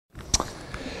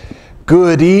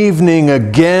Good evening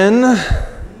again.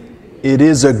 It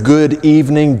is a good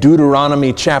evening.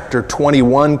 Deuteronomy chapter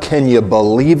 21. Can you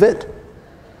believe it?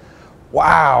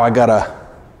 Wow, I gotta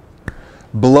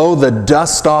blow the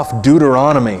dust off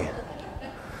Deuteronomy.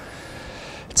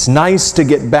 It's nice to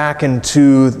get back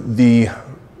into the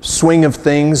swing of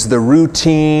things, the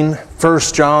routine. 1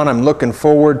 John, I'm looking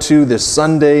forward to this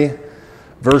Sunday,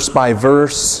 verse by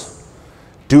verse.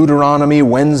 Deuteronomy,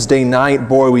 Wednesday night.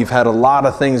 Boy, we've had a lot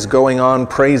of things going on.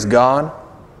 Praise God.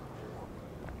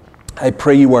 I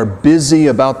pray you are busy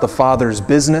about the Father's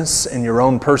business in your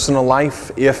own personal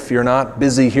life, if you're not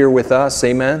busy here with us.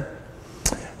 Amen.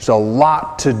 There's a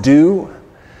lot to do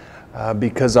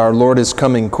because our Lord is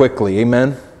coming quickly.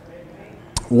 Amen.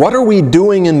 What are we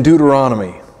doing in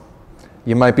Deuteronomy?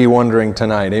 You might be wondering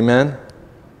tonight. Amen.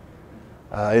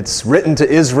 It's written to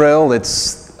Israel.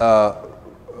 It's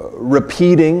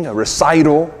repeating, a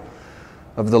recital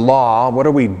of the law. What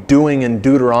are we doing in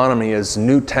Deuteronomy as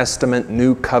New Testament,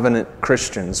 New Covenant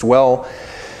Christians? Well,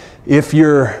 if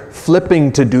you're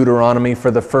flipping to Deuteronomy for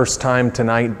the first time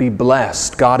tonight, be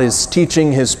blessed. God is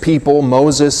teaching His people.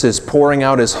 Moses is pouring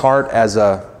out his heart as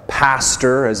a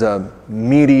pastor, as a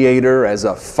mediator, as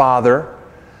a father,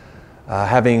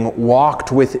 having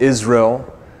walked with Israel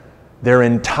their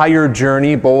entire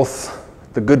journey, both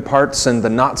the good parts and the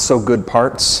not so good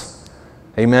parts.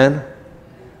 Amen.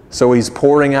 So he's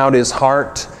pouring out his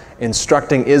heart,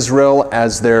 instructing Israel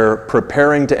as they're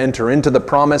preparing to enter into the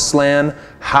promised land,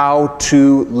 how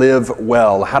to live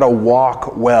well, how to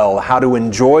walk well, how to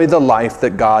enjoy the life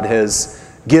that God has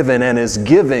given and is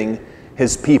giving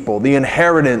His people. The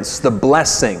inheritance, the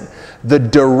blessing, the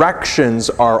directions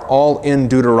are all in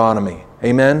Deuteronomy.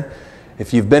 Amen.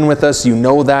 If you've been with us, you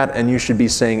know that, and you should be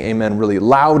saying amen really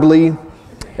loudly.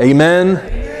 Amen,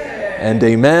 and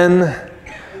amen.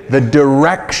 The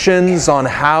directions on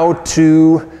how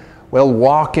to,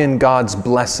 walk in God's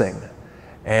blessing.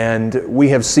 And we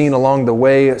have seen along the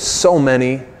way so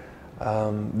many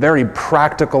very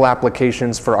practical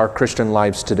applications for our Christian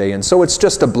lives today. And so it's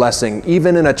just a blessing,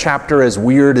 even in a chapter as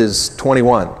weird as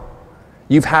 21.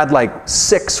 You've had like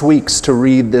 6 weeks to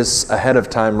read this ahead of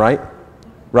time, right?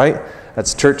 Right?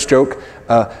 That's a church joke.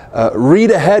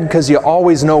 Read ahead because you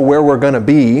always know where we're going to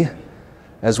be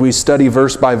as we study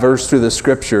verse by verse through the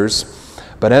Scriptures.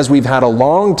 But as we've had a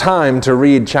long time to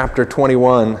read chapter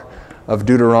 21 of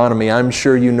Deuteronomy, I'm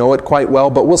sure you know it quite well,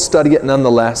 but we'll study it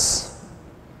nonetheless.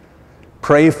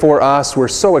 Pray for us. We're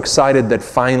so excited that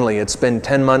finally, it's been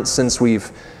 10 months since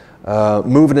we've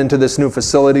moved into this new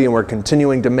facility and we're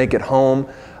continuing to make it home.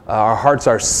 Our hearts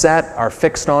are set, are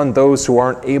fixed on those who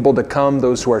aren't able to come,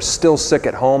 those who are still sick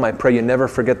at home. I pray you never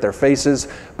forget their faces,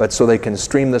 but so they can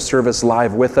stream the service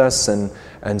live with us.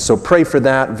 And so pray for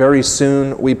that. Very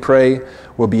soon, we pray,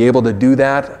 we'll be able to do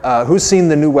that. Who's seen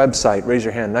the new website? Raise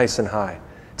your hand, nice and high.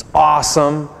 It's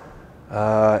awesome.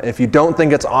 If you don't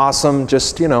think it's awesome,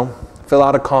 just, fill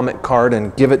out a comment card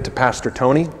and give it to Pastor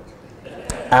Tony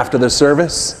after the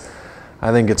service.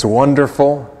 I think it's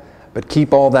wonderful, but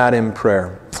keep all that in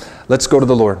prayer. Let's go to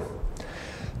the Lord.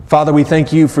 Father, we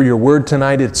thank you for your word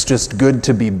tonight. It's just good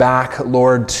to be back,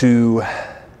 Lord,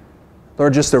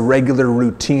 just a regular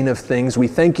routine of things. We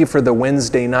thank you for the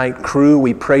Wednesday night crew.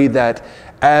 We pray that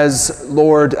as,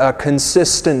 Lord,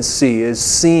 consistency is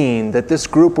seen, that this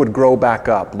group would grow back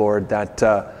up, Lord, that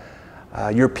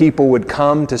your people would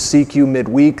come to seek you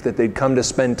midweek, that they'd come to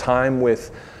spend time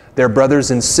with their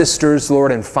brothers and sisters,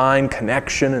 Lord, and find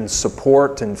connection and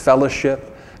support and fellowship.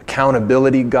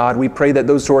 Accountability, God. We pray that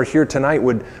those who are here tonight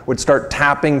would start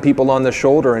tapping people on the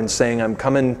shoulder and saying, I'm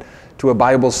coming to a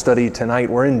Bible study tonight.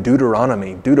 We're in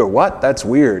Deuteronomy. What? That's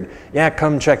weird. Yeah,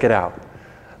 come check it out.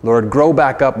 Lord, grow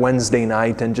back up Wednesday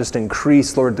night and just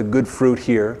increase, Lord, the good fruit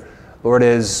here. Lord,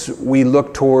 as we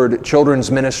look toward children's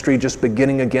ministry just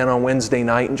beginning again on Wednesday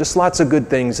night, and just lots of good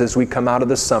things as we come out of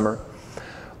the summer.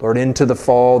 Lord, into the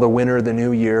fall, the winter, the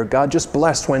new year. God, just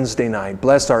bless Wednesday night.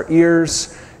 Bless our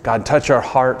ears. God, touch our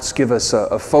hearts, give us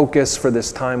a focus for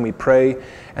this time, we pray.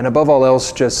 And above all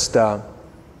else, just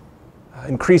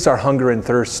increase our hunger and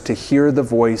thirst to hear the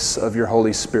voice of your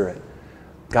Holy Spirit.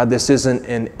 God, this isn't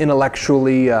an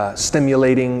intellectually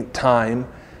stimulating time.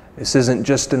 This isn't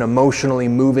just an emotionally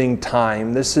moving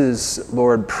time. This is,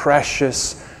 Lord,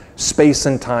 precious space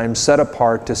and time set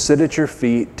apart to sit at your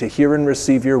feet, to hear and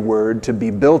receive your word, to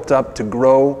be built up, to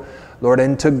grow, Lord,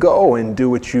 and to go and do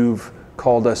what you've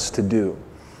called us to do.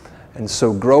 And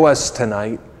so grow us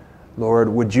tonight. Lord,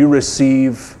 would you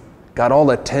receive, God,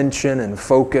 all attention and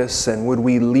focus, and would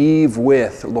we leave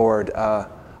with, Lord, a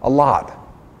lot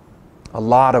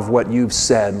of what you've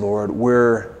said, Lord.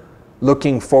 We're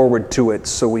looking forward to it,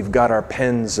 so we've got our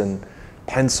pens and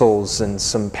pencils and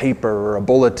some paper or a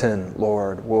bulletin,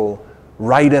 Lord. We'll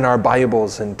write in our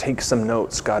Bibles and take some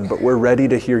notes, God, but we're ready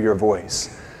to hear your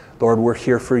voice. Lord, we're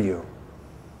here for you.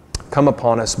 Come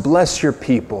upon us. Bless your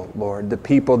people, Lord, the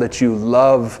people that you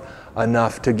love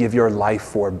enough to give your life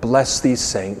for. Bless these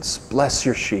saints. Bless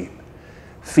your sheep.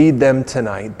 Feed them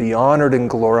tonight. Be honored and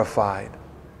glorified.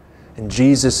 In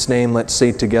Jesus' name, let's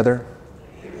say together,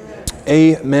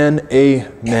 amen,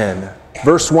 amen.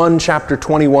 Verse 1, chapter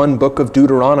 21, book of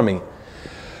Deuteronomy.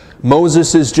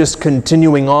 Moses is just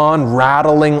continuing on,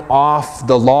 rattling off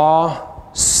the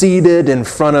law, seated in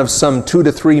front of some 2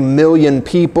 to 3 million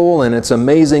people, and it's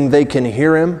amazing they can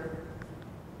hear him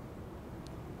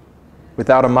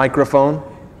without a microphone.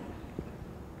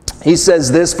 He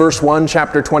says this, verse 1,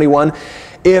 chapter 21,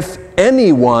 if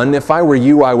anyone, if I were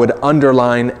you, I would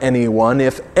underline anyone,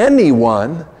 if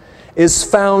anyone is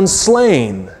found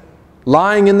slain,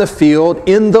 lying in the field,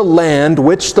 in the land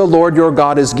which the Lord your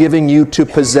God is giving you to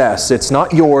possess. It's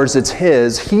not yours, it's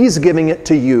His. He's giving it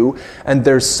to you, and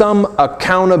there's some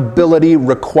accountability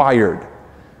required.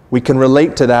 We can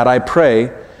relate to that, I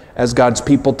pray, as God's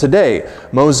people today.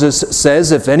 Moses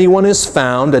says, if anyone is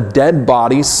found, a dead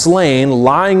body, slain,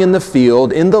 lying in the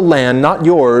field, in the land, not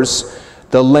yours,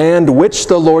 the land which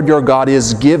the Lord your God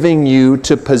is giving you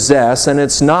to possess, and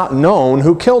it's not known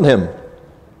who killed him,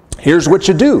 here's what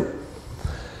you do.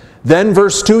 Then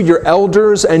verse 2, your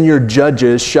elders and your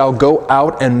judges shall go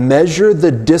out and measure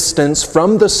the distance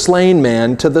from the slain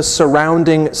man to the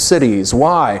surrounding cities.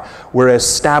 Why? We're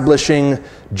establishing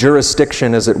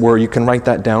jurisdiction, as it were. You can write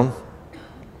that down.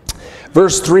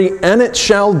 Verse 3, and it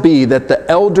shall be that the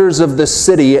elders of the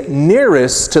city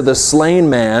nearest to the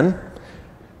slain man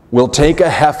will take a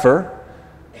heifer,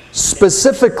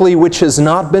 specifically which has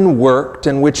not been worked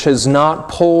and which has not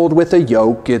pulled with a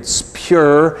yoke. It's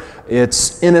pure,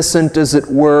 it's innocent, as it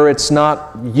were. It's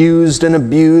not used and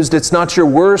abused. It's not your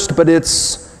worst, but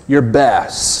it's your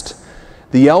best.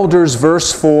 The elders,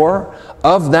 verse 4,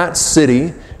 of that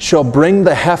city shall bring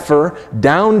the heifer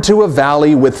down to a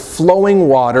valley with flowing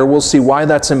water. We'll see why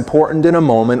that's important in a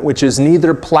moment, which is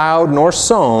neither plowed nor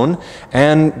sown.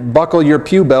 And buckle your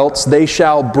pew belts, they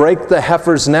shall break the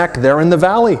heifer's neck there in the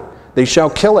valley. They shall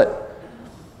kill it.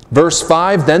 Verse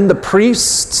 5, then the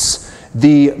priests,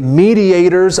 the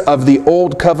mediators of the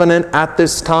old covenant at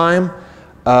this time,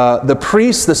 the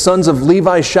priests, the sons of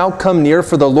Levi, shall come near,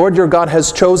 for the Lord your God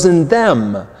has chosen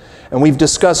them. And we've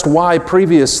discussed why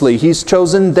previously. He's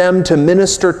chosen them to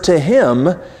minister to Him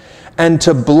and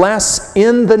to bless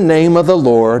in the name of the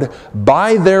Lord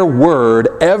by their word.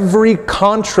 Every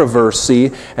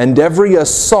controversy and every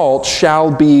assault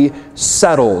shall be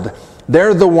settled.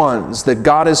 They're the ones that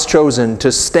God has chosen to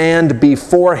stand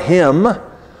before Him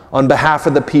on behalf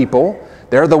of the people.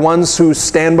 They're the ones who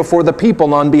stand before the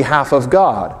people on behalf of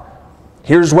God.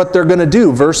 Here's what they're going to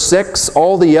do. Verse 6,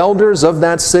 all the elders of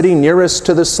that city nearest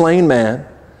to the slain man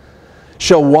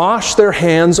shall wash their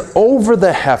hands over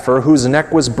the heifer whose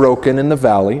neck was broken in the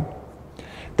valley.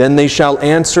 Then they shall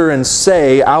answer and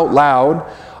say out loud,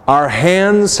 our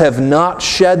hands have not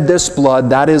shed this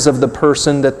blood, that is of the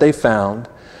person that they found,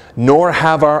 nor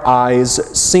have our eyes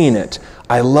seen it.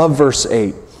 I love verse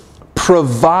 8.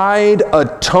 Provide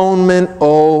atonement,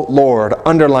 O Lord.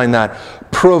 Underline that.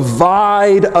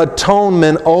 Provide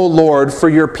atonement, O Lord, for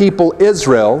your people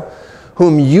Israel,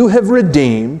 whom you have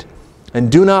redeemed, and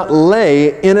do not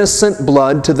lay innocent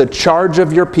blood to the charge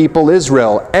of your people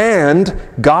Israel. And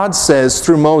God says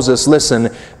through Moses, listen,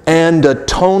 and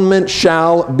atonement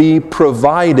shall be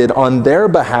provided on their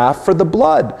behalf for the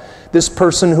blood. This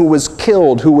person who was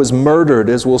killed, who was murdered,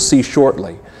 as we'll see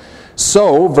shortly.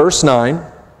 So, verse 9,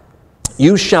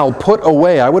 you shall put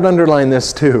away, I would underline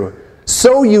this too,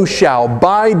 so you shall,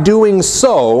 by doing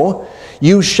so,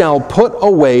 you shall put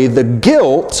away the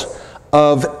guilt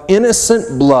of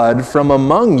innocent blood from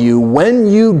among you when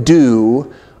you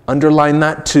do, underline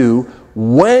that too,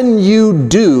 when you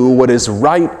do what is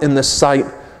right in the sight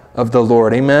of the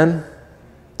Lord. Amen?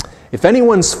 If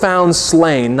anyone's found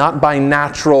slain, not by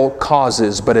natural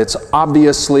causes, but it's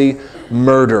obviously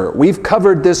murder. We've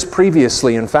covered this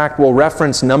previously. In fact, we'll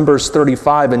reference Numbers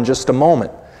 35 in just a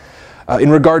moment. In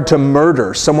regard to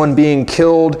murder, someone being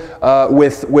killed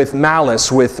with malice,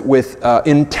 with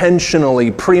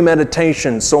intentionally,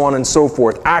 premeditation, so on and so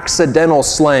forth, accidental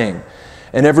slaying,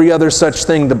 and every other such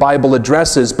thing the Bible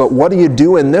addresses. But what do you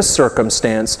do in this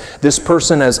circumstance? This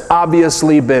person has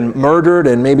obviously been murdered,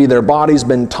 and maybe their body's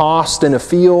been tossed in a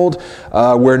field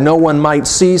where no one might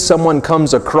see. Someone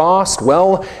comes across.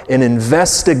 Well, an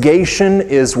investigation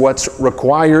is what's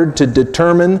required to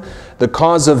determine the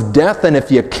cause of death. And if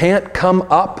you can't come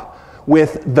up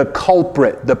with the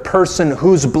culprit, the person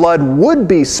whose blood would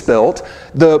be spilt,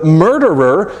 the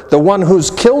murderer, the one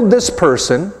who's killed this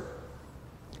person.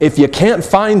 If you can't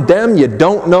find them, you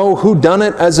don't know who done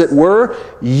it, as it were,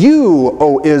 you,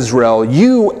 O Israel,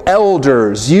 you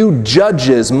elders, you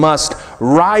judges must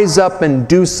rise up and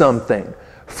do something.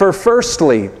 For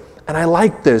firstly, and I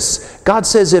like this, God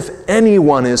says if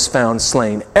anyone is found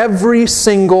slain, every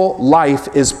single life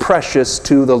is precious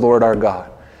to the Lord our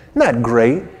God. Isn't that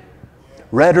great?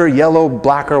 Red or yellow,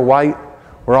 black or white,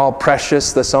 we're all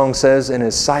precious, the song says, in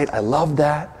His sight. I love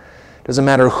that. Doesn't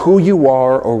matter who you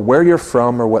are or where you're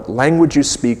from or what language you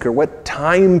speak or what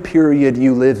time period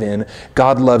you live in,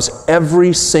 God loves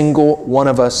every single one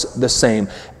of us the same.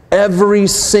 Every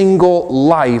single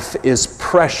life is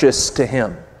precious to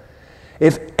Him.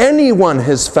 If anyone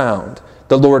has found,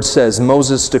 the Lord says,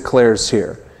 Moses declares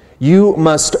here, you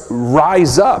must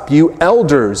rise up, you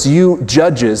elders, you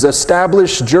judges,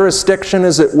 establish jurisdiction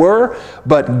as it were,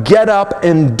 but get up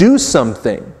and do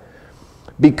something.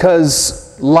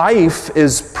 Because life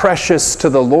is precious to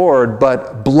the Lord,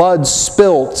 but blood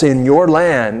spilt in your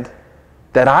land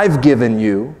that I've given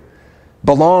you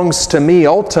belongs to me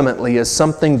ultimately as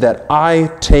something that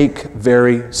I take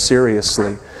very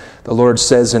seriously. The Lord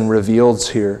says and reveals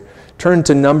here. Turn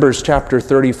to Numbers chapter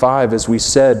 35, as we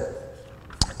said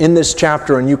in this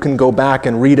chapter, and you can go back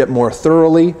and read it more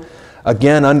thoroughly.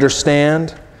 Again,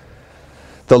 understand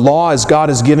the law as God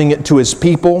is giving it to His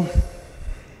people.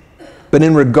 But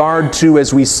in regard to,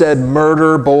 as we said,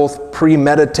 murder, both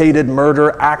premeditated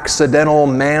murder, accidental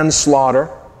manslaughter,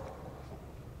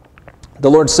 the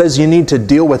Lord says you need to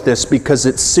deal with this because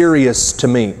it's serious to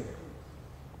me.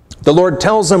 The Lord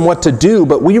tells them what to do,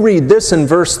 but we read this in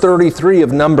verse 33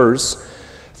 of Numbers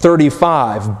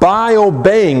 35. By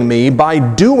obeying me, by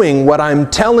doing what I'm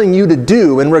telling you to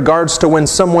do in regards to when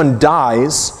someone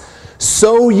dies,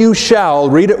 so you shall,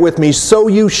 read it with me, so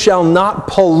you shall not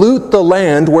pollute the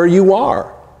land where you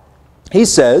are. He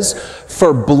says,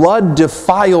 for blood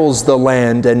defiles the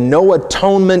land, and no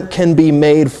atonement can be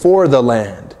made for the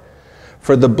land,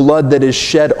 for the blood that is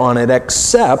shed on it,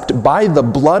 except by the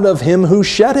blood of him who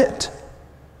shed it.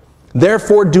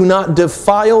 Therefore do not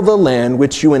defile the land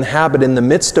which you inhabit, in the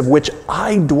midst of which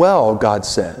I dwell, God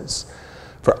says.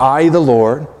 For I, the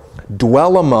Lord,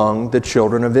 dwell among the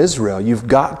children of Israel. You've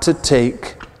got to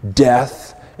take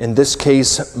death, in this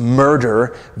case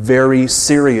murder, very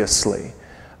seriously.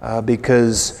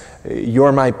 Because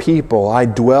you're my people. I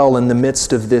dwell in the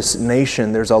midst of this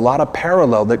nation. There's a lot of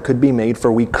parallel that could be made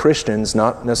for we Christians,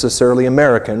 not necessarily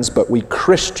Americans, but we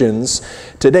Christians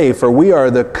today. For we are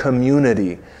the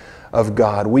community of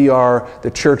God. We are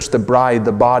the church, the bride,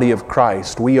 the body of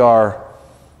Christ. We are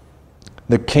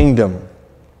the kingdom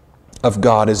of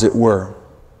God, as it were.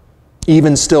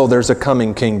 Even still, there's a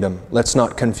coming kingdom. Let's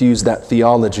not confuse that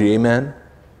theology. Amen?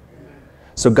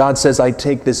 So God says, I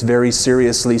take this very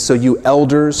seriously. So you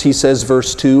elders, He says,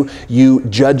 verse 2, you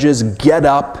judges, get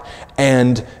up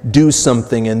and do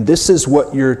something. And this is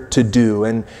what you're to do.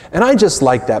 And I just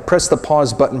like that. Press the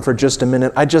pause button for just a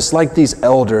minute. I just like these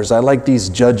elders. I like these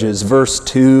judges. Verse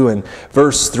 2 and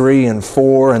verse 3 and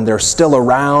 4, and they're still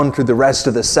around through the rest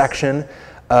of the section.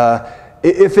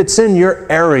 If it's in your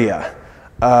area,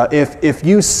 if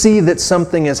you see that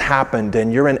something has happened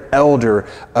and you're an elder,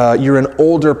 you're an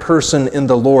older person in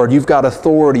the Lord, you've got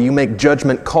authority, you make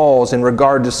judgment calls in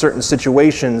regard to certain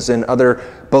situations in other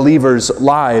believers'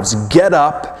 lives, get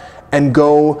up and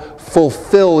go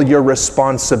fulfill your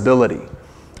responsibility.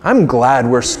 I'm glad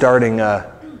we're starting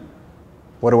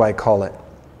what do I call it?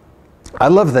 I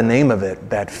love the name of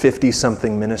it, that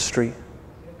 50-something ministry.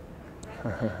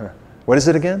 What is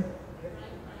it again?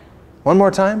 One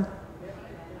more time?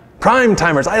 Prime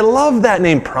timers. I love that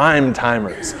name, prime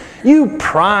timers. You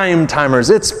prime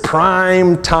timers. It's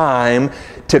prime time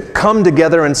to come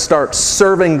together and start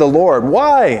serving the Lord.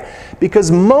 Why?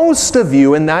 Because most of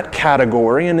you in that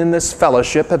category and in this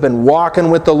fellowship have been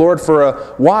walking with the Lord for a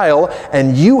while,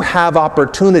 and you have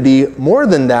opportunity. More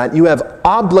than that, you have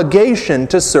obligation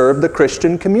to serve the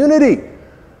Christian community.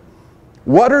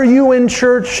 What are you in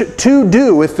church to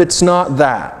do if it's not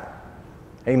that?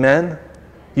 Amen?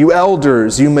 You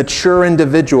elders, you mature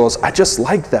individuals, I just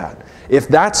like that. If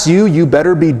that's you, you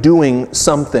better be doing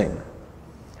something.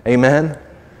 Amen?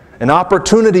 An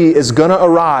opportunity is going to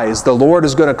arise. The Lord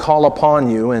is going to call upon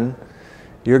you, and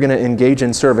you're going to engage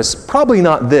in service. Probably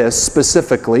not this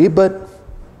specifically, but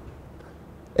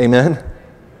amen?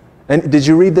 And did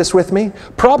you read this with me?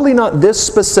 Probably not this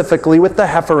specifically with the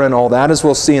heifer and all that, as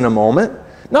we'll see in a moment.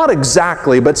 Not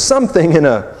exactly, but something in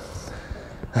a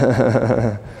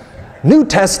New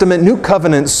Testament, New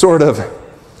Covenant sort of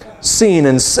scene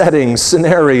and setting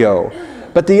scenario.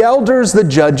 But the elders, the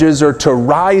judges, are to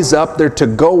rise up. They're to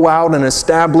go out and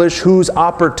establish whose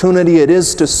opportunity it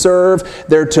is to serve.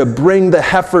 They're to bring the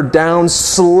heifer down,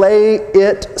 slay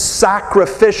it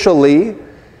sacrificially.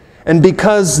 And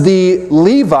because the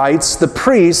Levites, the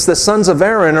priests, the sons of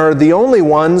Aaron, are the only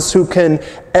ones who can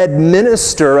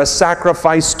administer a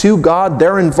sacrifice to God,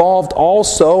 they're involved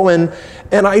also. And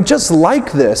I just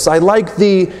like this. I like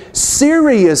the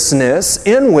seriousness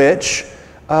in which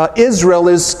Israel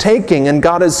is taking, and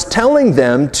God is telling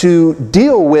them to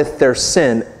deal with their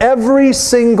sin. Every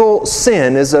single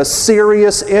sin is a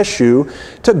serious issue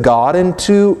to God and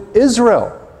to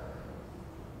Israel.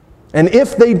 And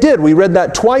if they did, we read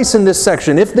that twice in this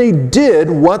section, if they did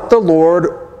what the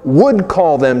Lord would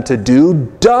call them to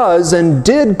do, does and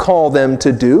did call them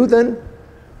to do, then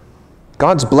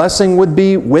God's blessing would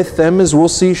be with them, as we'll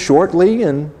see shortly,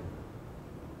 and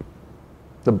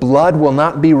the blood will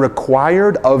not be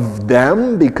required of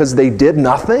them because they did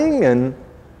nothing, and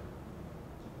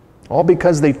all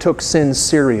because they took sin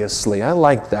seriously. I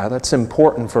like that. That's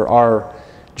important for our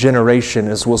generation,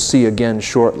 as we'll see again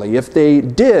shortly. If they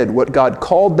did what God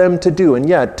called them to do, and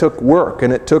yeah, it took work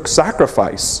and it took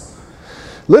sacrifice,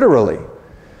 literally.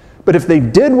 But if they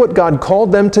did what God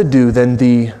called them to do, then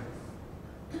the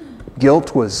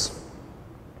guilt was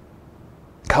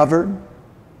covered,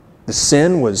 the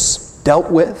sin was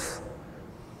dealt with,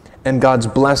 and God's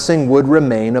blessing would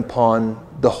remain upon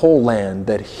the whole land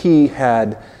that He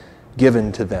had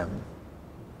given to them.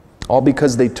 All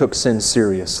because they took sin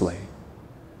seriously.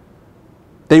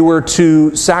 They were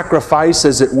to sacrifice,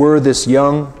 as it were, this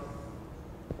young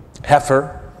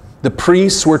heifer. The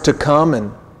priests were to come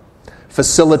and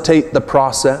facilitate the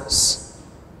process.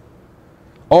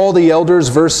 All the elders,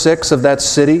 verse 6 of that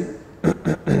city,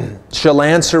 shall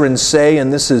answer and say,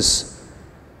 and this is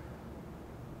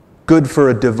good for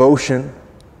a devotion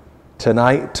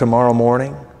tonight, tomorrow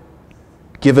morning.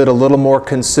 Give it a little more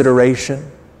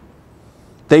consideration.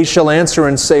 They shall answer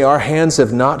and say, our hands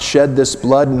have not shed this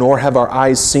blood, nor have our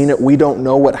eyes seen it. We don't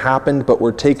know what happened, but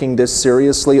we're taking this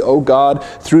seriously. Oh God,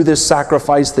 through this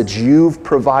sacrifice that You've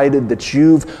provided, that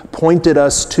You've pointed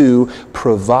us to,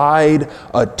 provide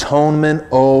atonement,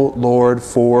 O Lord,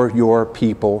 for Your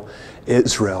people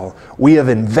Israel. We have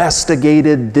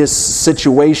investigated this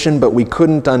situation, but we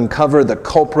couldn't uncover the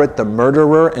culprit, the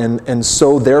murderer, and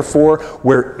so therefore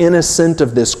we're innocent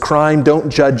of this crime. Don't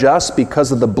judge us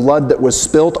because of the blood that was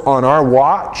spilt on our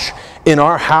watch, in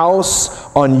our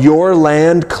house, on Your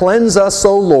land. Cleanse us,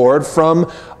 O Lord, from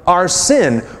our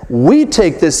sin. We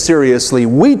take this seriously.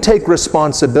 We take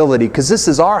responsibility because this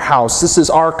is our house, this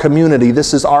is our community,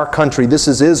 this is our country, this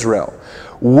is Israel.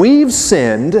 We've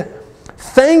sinned.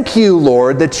 Thank You,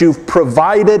 Lord, that You've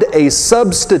provided a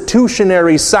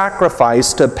substitutionary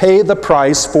sacrifice to pay the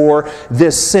price for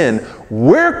this sin.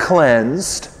 We're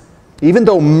cleansed. Even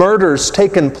though murder's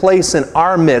taken place in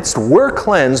our midst, we're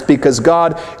cleansed because,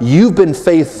 God, You've been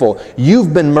faithful.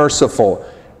 You've been merciful.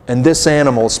 And this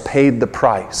animal's paid the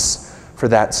price for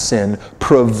that sin.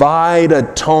 Provide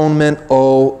atonement,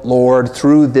 O Lord,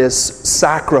 through this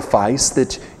sacrifice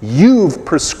that You've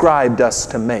prescribed us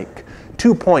to make.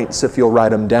 2 points, if you'll write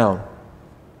them down.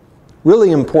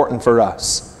 Really important for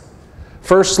us.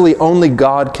 Firstly, only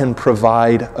God can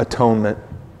provide atonement.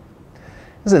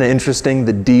 Isn't it interesting,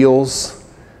 the deals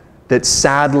that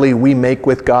sadly we make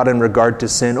with God in regard to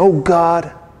sin? Oh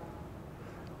God,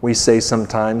 we say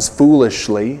sometimes,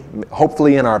 foolishly,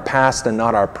 hopefully in our past and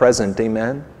not our present,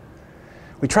 amen?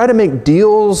 We try to make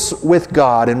deals with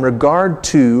God in regard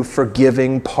to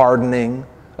forgiving, pardoning,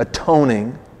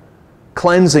 atoning,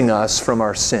 cleansing us from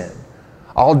our sin.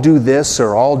 I'll do this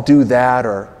or I'll do that,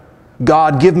 or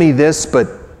God, give me this,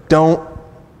 but don't,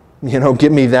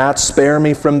 give me that, spare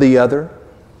me from the other.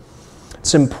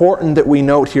 It's important that we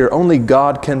note here, only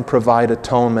God can provide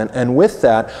atonement. And with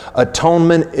that,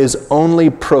 atonement is only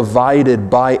provided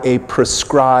by a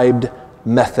prescribed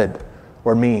method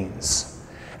or means.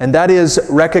 And that is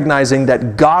recognizing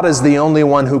that God is the only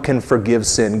one who can forgive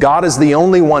sin. God is the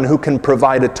only one who can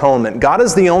provide atonement. God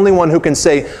is the only one who can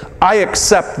say, I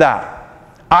accept that.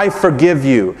 I forgive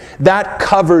you. That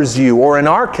covers you. Or in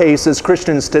our case as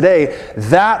Christians today,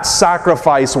 that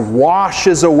sacrifice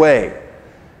washes away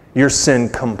your sin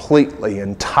completely,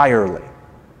 entirely.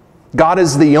 God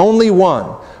is the only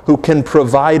one who can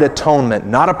provide atonement.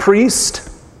 Not a priest,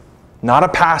 not a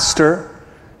pastor,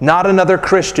 not another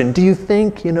Christian. Do you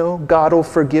think, God will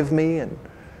forgive me? And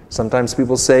sometimes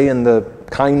people say in the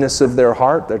kindness of their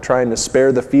heart, they're trying to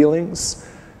spare the feelings.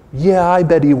 Yeah, I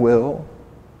bet He will.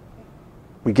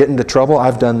 We get into trouble.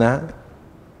 I've done that.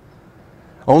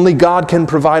 Only God can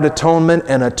provide atonement,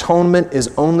 and atonement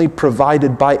is only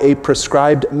provided by a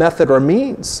prescribed method or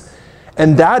means.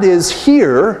 And that is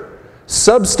here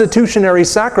substitutionary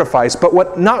sacrifice,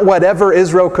 but not whatever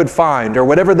Israel could find or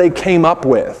whatever they came up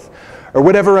with or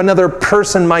whatever another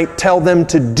person might tell them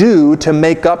to do to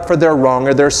make up for their wrong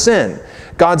or their sin.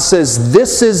 God says,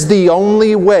 this is the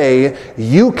only way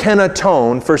you can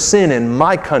atone for sin in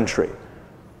my country.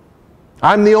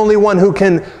 I'm the only one who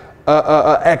can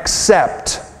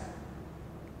accept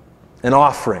an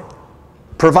offering,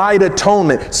 provide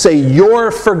atonement, say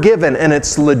you're forgiven and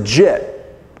it's legit.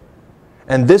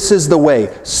 And this is the way,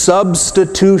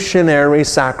 substitutionary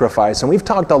sacrifice. And we've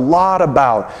talked a lot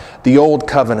about the Old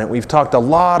Covenant. We've talked a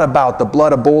lot about the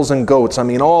blood of bulls and goats. I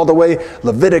mean, all the way,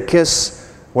 Leviticus,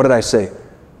 what did I say?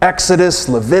 Exodus,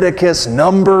 Leviticus,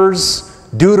 Numbers,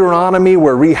 Deuteronomy.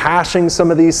 We're rehashing some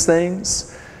of these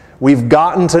things. We've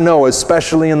gotten to know,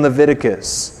 especially in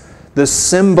Leviticus, the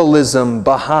symbolism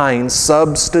behind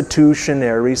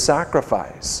substitutionary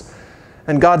sacrifice.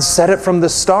 And God said it from the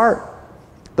start.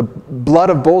 The blood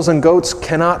of bulls and goats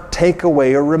cannot take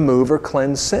away or remove or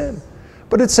cleanse sin.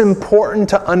 But it's important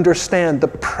to understand the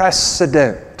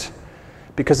precedent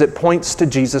because it points to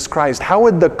Jesus Christ. How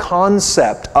would the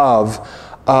concept of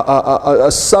a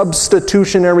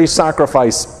substitutionary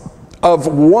sacrifice of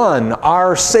one,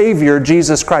 our Savior,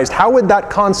 Jesus Christ, how would that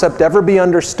concept ever be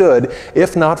understood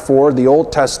if not for the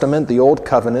Old Testament, the Old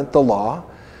Covenant, the law,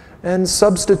 and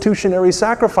substitutionary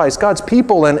sacrifice? God's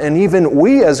people, and even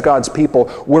we as God's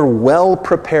people, were well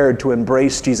prepared to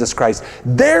embrace Jesus Christ.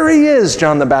 There He is,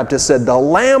 John the Baptist said, the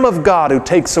Lamb of God who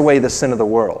takes away the sin of the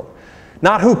world.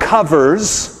 Not who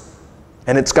covers,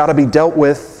 and it's got to be dealt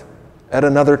with at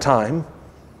another time,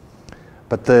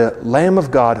 but the Lamb of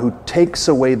God who takes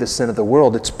away the sin of the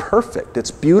world. It's perfect,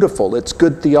 it's beautiful, it's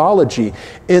good theology.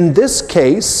 In this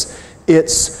case,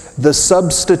 it's the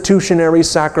substitutionary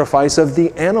sacrifice of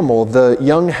the animal, the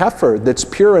young heifer that's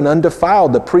pure and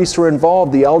undefiled. The priests are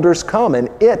involved, the elders come, and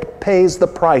it pays the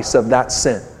price of that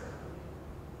sin.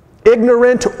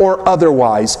 Ignorant or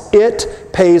otherwise, it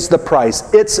pays the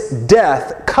price. Its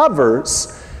death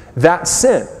covers that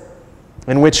sin,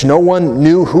 in which no one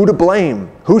knew who to blame,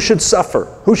 who should suffer,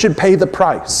 who should pay the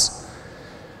price.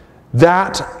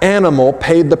 That animal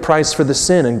paid the price for the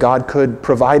sin, and God could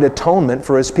provide atonement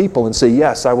for His people and say,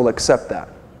 yes, I will accept that.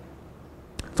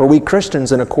 For we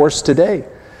Christians, and of course today,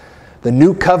 the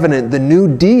new covenant, the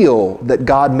new deal that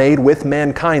God made with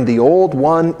mankind, the old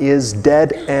one is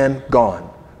dead and gone.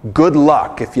 Good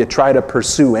luck if you try to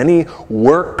pursue any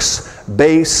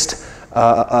works-based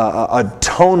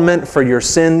atonement for your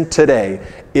sin today.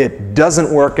 It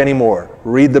doesn't work anymore.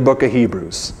 Read the book of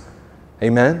Hebrews.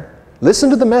 Amen?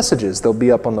 Listen to the messages. They'll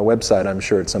be up on the website, I'm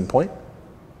sure, at some point,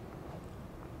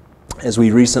 as we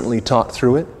recently taught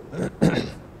through it.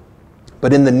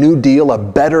 But in the new deal, a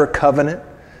better covenant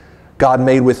God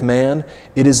made with man,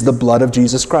 it is the blood of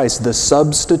Jesus Christ, the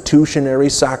substitutionary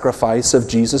sacrifice of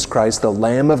Jesus Christ, the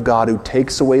Lamb of God who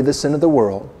takes away the sin of the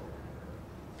world,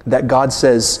 that God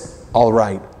says, all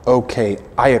right, okay,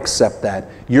 I accept that.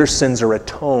 Your sins are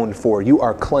atoned for. You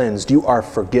are cleansed. You are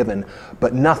forgiven.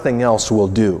 But nothing else will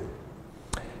do.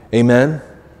 Amen?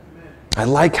 I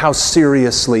like how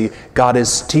seriously God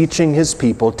is teaching His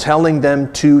people, telling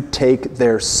them to take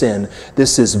their sin.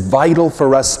 This is vital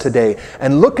for us today.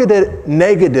 And look at it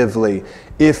negatively,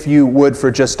 if you would,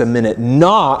 for just a minute.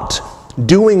 Not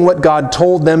doing what God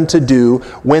told them to do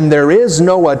when there is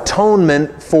no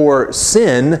atonement for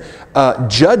sin,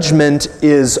 judgment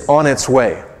is on its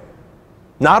way.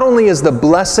 Not only is the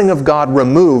blessing of God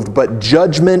removed, but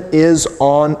judgment is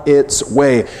on its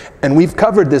way. And we've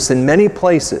covered this in many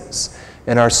places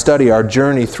in our study, our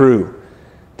journey through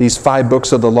these 5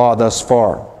 books of the law thus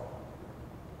far.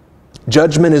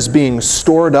 Judgment is being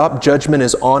stored up. Judgment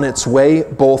is on its way,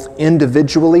 both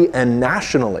individually and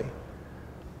nationally.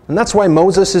 And that's why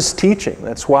Moses is teaching.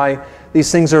 That's why these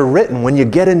things are written. When you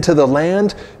get into the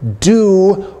land,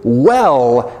 do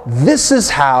well. This is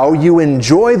how you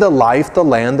enjoy the life, the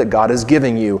land that God is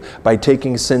giving you, by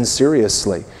taking sin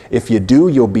seriously. If you do,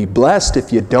 you'll be blessed.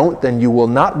 If you don't, then you will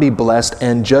not be blessed,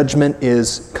 and judgment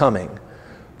is coming.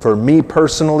 For me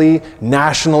personally,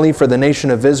 nationally, for the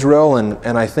nation of Israel,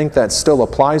 and I think that still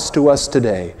applies to us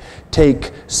today.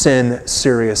 Take sin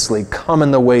seriously. Come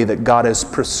in the way that God has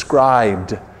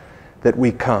prescribed that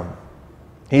we come.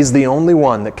 He's the only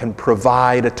one that can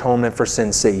provide atonement for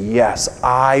sin. Say, yes,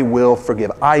 I will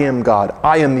forgive. I am God.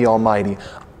 I am the Almighty.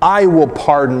 I will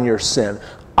pardon your sin.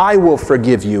 I will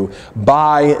forgive you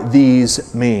by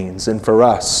these means. And for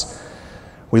us,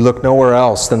 we look nowhere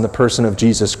else than the person of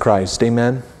Jesus Christ.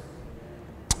 Amen?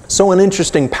 So So an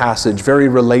interesting passage, very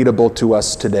relatable to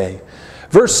us today.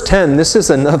 Verse 10, this is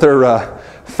another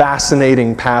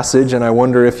fascinating passage, and I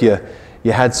wonder if you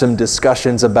had some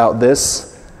discussions about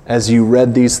this as you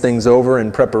read these things over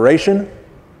in preparation.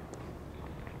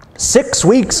 6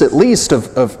 weeks at least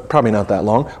of probably not that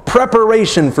long,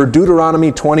 preparation for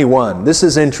Deuteronomy 21. This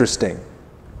is interesting.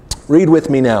 Read with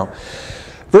me now.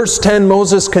 Verse 10,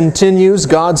 Moses continues,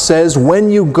 God says,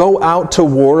 when you go out to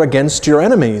war against your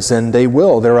enemies, and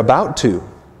they're about to,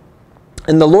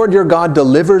 and the Lord your God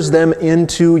delivers them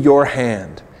into your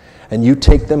hand, and you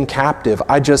take them captive.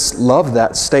 I just love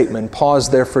that statement. Pause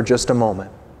there for just a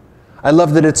moment. I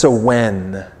love that it's a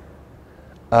when.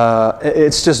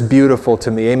 It's just beautiful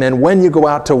to me. Amen. When you go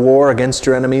out to war against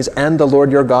your enemies, and the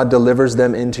Lord your God delivers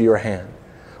them into your hand.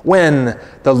 When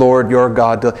the Lord your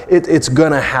God, it's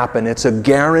going to happen. It's a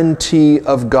guarantee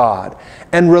of God.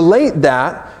 And relate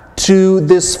that to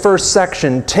this first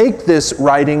section. Take this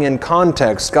writing in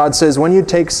context. God says, when you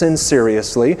take sin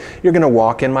seriously, you're going to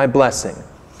walk in my blessing.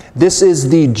 This is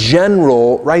the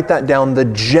general, write that down, the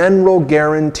general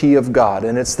guarantee of God.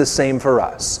 And it's the same for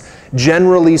us.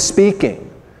 Generally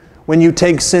speaking, when you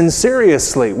take sin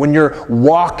seriously, when you're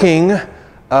walking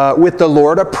with the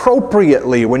Lord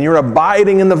appropriately, when you're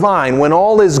abiding in the vine, when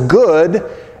all is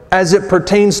good as it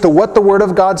pertains to what the Word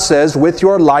of God says with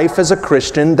your life as a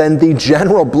Christian, then the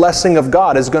general blessing of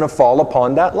God is going to fall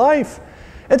upon that life.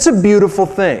 It's a beautiful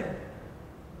thing.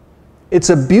 It's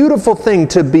a beautiful thing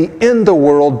to be in the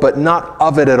world but not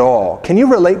of it at all. Can you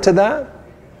relate to that?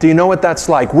 Do you know what that's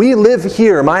like? We live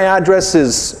here. My address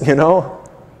is,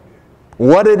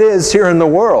 what it is here in the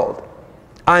world.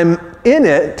 I'm in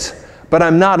it, but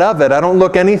I'm not of it. I don't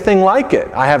look anything like it.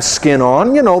 I have skin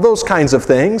on, those kinds of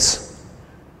things.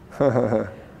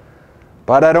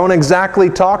 But I don't exactly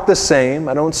talk the same.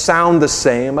 I don't sound the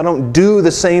same. I don't do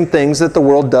the same things that the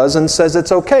world does and says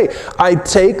it's okay. I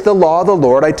take the law of the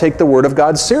Lord, I take the Word of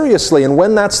God seriously. And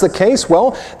when that's the case,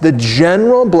 well, the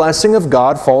general blessing of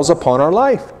God falls upon our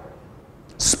life.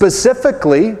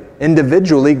 Specifically,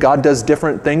 individually, God does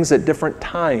different things at different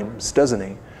times, doesn't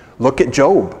He? Look at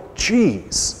Job.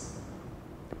 Jeez.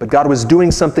 But God was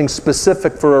doing something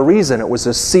specific for a reason. It was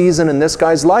a season in this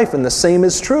guy's life, and the same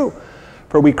is true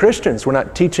for we Christians. We're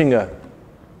not teaching a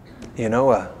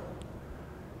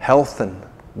health and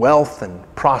wealth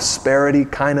and prosperity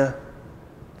kind of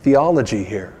theology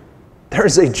here.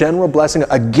 There's a general blessing,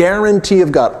 a guarantee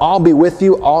of God. I'll be with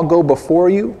you. I'll go before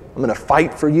you. I'm going to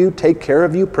fight for you, take care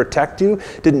of you, protect you.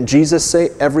 Didn't Jesus say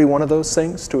every one of those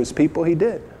things to His people? He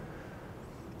did.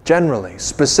 Generally.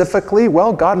 Specifically,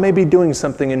 well, God may be doing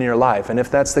something in your life. And if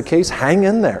that's the case, hang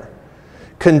in there.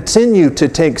 Continue to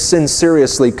take sin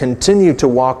seriously. Continue to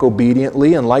walk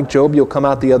obediently. And like Job, you'll come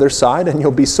out the other side and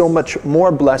you'll be so much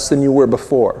more blessed than you were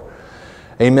before.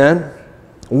 Amen?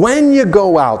 When you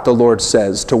go out, the Lord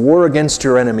says, to war against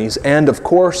your enemies, and of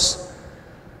course,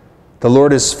 the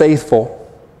Lord is faithful.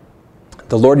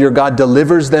 The Lord your God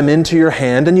delivers them into your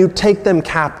hand, and you take them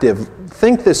captive.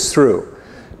 Think this through.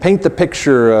 Paint the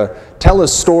picture, tell a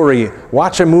story,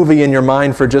 watch a movie in your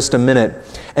mind for just a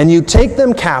minute. And you take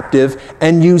them captive,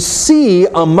 and you see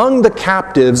among the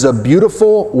captives a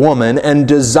beautiful woman and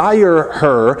desire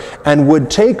her and would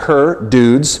take her,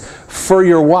 dudes, for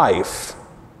your wife.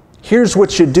 Here's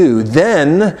what you do.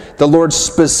 Then the Lord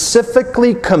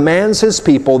specifically commands His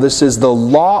people, this is the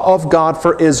law of God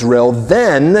for Israel,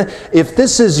 then, if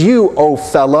this is you, O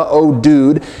fella, O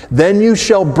dude, then you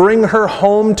shall bring her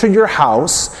home to your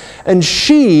house, and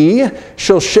she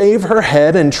shall shave her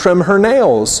head and trim her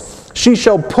nails. She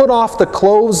shall put off the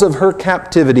clothes of her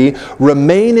captivity,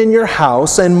 remain in your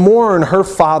house, and mourn her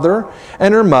father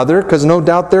and her mother, because no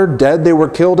doubt they're dead, they were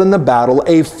killed in the battle,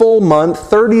 a full month,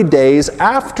 30 days.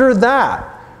 After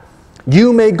that,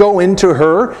 you may go into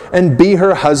her and be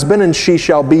her husband, and she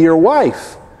shall be your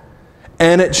wife.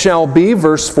 And it shall be,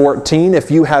 verse 14,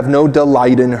 if you have no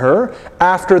delight in her,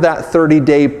 after that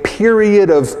 30-day period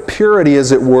of purity,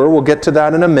 as it were, we'll get to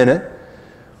that in a minute,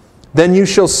 then you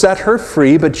shall set her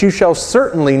free, but you shall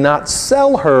certainly not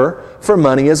sell her for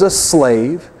money as a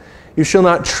slave. You shall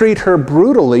not treat her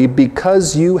brutally,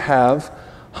 because you have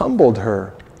humbled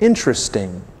her.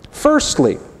 Interesting.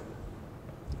 Firstly,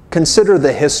 consider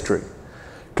the history.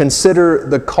 Consider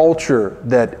the culture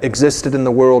that existed in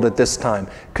the world at this time.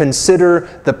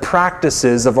 Consider the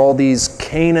practices of all these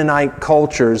Canaanite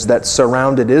cultures that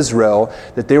surrounded Israel,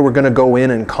 that they were going to go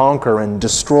in and conquer and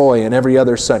destroy and every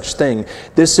other such thing.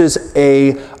 This is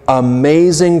an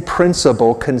amazing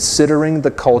principle considering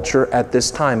the culture at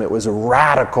this time. It was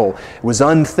radical. It was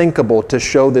unthinkable to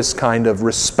show this kind of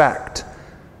respect,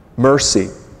 mercy.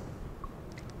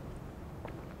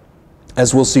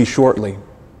 As we'll see shortly.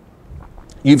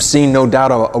 You've seen, no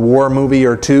doubt, a war movie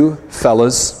or two,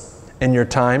 fellas, in your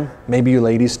time. Maybe you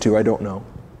ladies too, I don't know.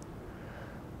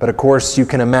 But of course, you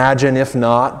can imagine, if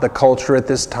not, the culture at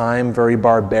this time, very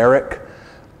barbaric.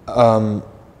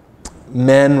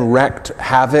 Men wreaked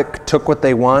havoc, took what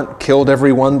they want, killed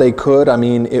everyone they could. I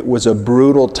mean, it was a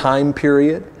brutal time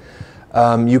period.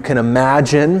 You can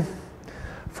imagine,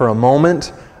 for a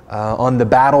moment, on the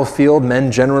battlefield,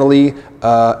 men generally,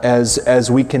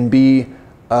 as we can be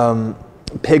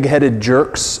pig-headed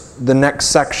jerks, the next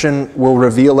section will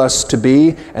reveal us to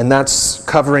be, and that's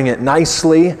covering it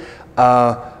nicely.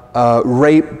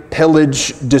 Rape,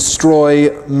 pillage,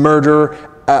 destroy, murder,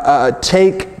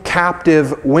 take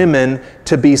captive women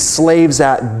to be slaves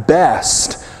at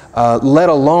best, let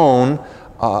alone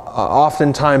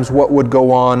oftentimes what would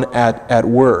go on at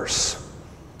worse.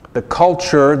 The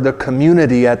culture, the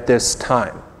community at this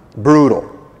time, brutal.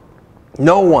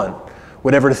 No one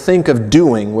would ever think of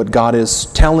doing what God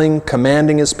is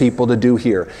commanding His people to do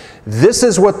here. This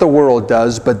is what the world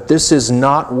does, but this is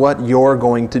not what you're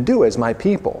going to do as my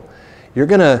people. You're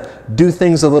going to do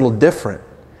things a little different.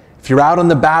 If you're out on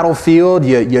the battlefield,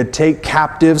 you take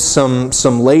captive some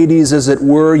ladies, as it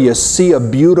were, you see a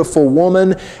beautiful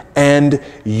woman, and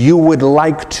you would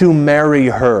like to marry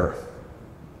her.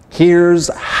 Here's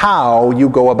how you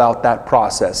go about that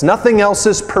process. Nothing else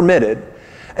is permitted.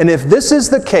 And if this is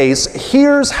the case,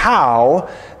 here's how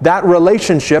that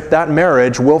relationship, that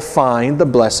marriage, will find the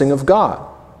blessing of God.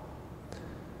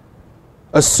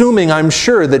 Assuming, I'm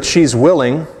sure, that she's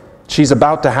willing. She's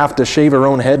about to have to shave her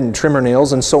own head and trim her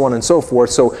nails and so on and so forth.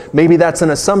 So maybe that's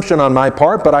an assumption on my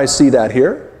part, but I see that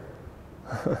here.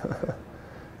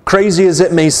 Crazy as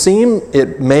it may seem,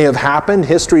 it may have happened.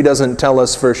 History doesn't tell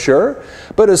us for sure.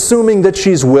 But assuming that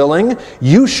she's willing,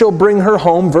 you shall bring her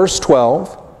home, verse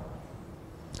 12,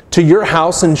 to your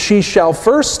house, and she shall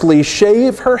firstly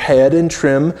shave her head and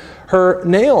trim her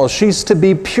nails. She's to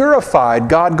be purified.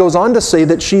 God goes on to say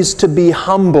that she's to be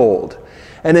humbled.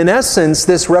 And in essence,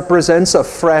 this represents a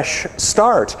fresh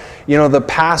start. You know, the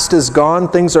past is gone.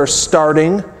 Things are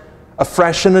starting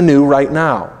afresh and anew right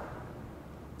now.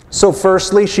 So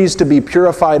firstly, she's to be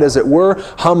purified, as it were,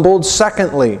 humbled.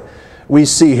 Secondly, we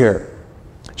see here,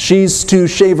 she's to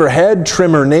shave her head,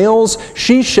 trim her nails.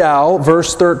 She shall,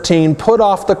 verse 13, put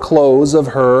off the clothes of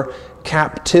her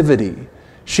captivity.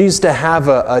 She's to have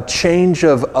a change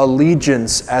of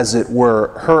allegiance, as it were.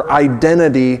 Her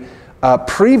identity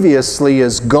previously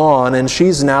is gone, and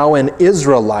she's now an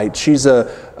Israelite. She's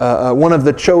one of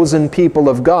the chosen people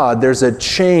of God. There's a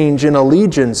change in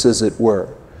allegiance, as it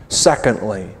were.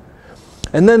 Secondly.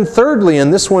 And then thirdly,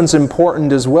 and this one's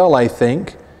important as well, I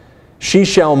think, she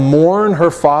shall mourn her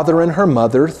father and her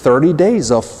mother 30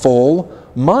 days, a full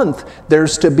month.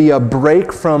 There's to be a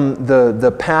break from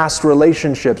the past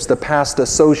relationships, the past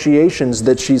associations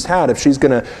that she's had. If she's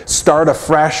going to start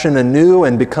afresh and anew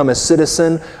and become a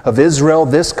citizen of Israel,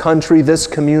 this country, this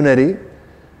community,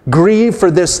 grieve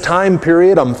for this time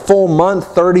period, a full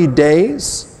month, 30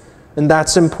 days, and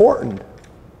that's important.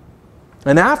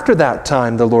 And after that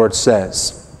time, the Lord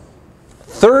says,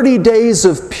 30 days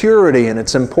of purity, and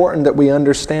it's important that we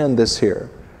understand this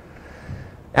here.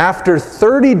 After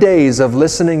 30 days of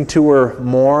listening to her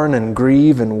mourn and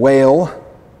grieve and wail,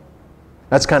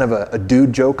 that's kind of a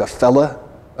dude joke, a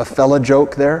fella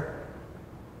joke there.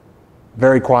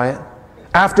 Very quiet.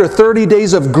 After 30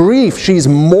 days of grief, she's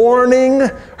mourning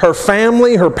her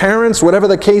family, her parents, whatever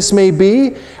the case may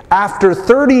be. After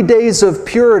 30 days of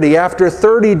purity, after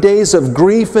 30 days of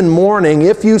grief and mourning,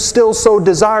 if you still so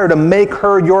desire to make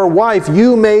her your wife,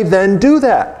 you may then do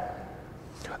that.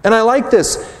 And I like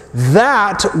this.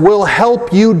 That will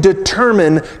help you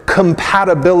determine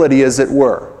compatibility, as it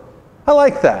were. I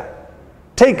like that.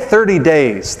 Take 30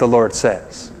 days, the Lord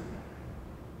says.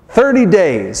 30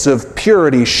 days of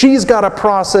purity. She's got a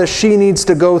process she needs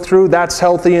to go through. That's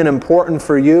healthy and important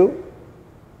for you.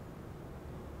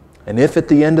 And if at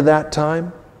the end of that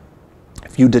time,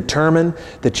 if you determine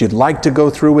that you'd like to go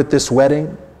through with this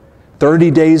wedding, 30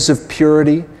 days of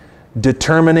purity,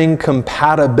 determining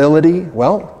compatibility,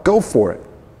 well, go for it.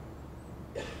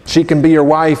 She can be your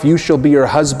wife, you shall be your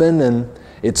husband, and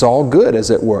it's all good, as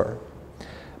it were.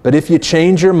 But if you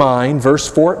change your mind, verse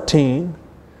 14,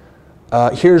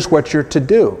 here's what you're to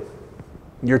do.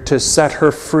 You're to set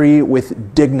her free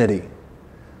with dignity.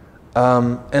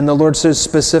 And the Lord says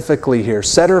specifically here,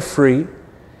 set her free.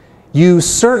 You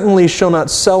certainly shall not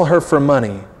sell her for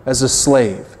money as a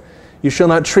slave. You shall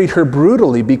not treat her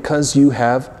brutally, because you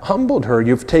have humbled her.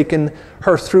 You've taken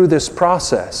her through this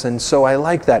process. And so I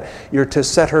like that. You're to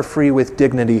set her free with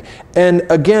dignity. And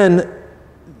again,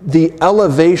 the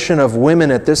elevation of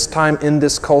women at this time in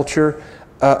this culture,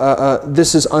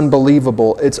 this is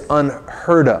unbelievable. It's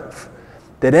unheard of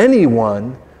that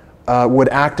anyone would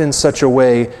act in such a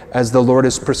way as the Lord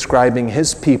is prescribing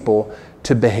His people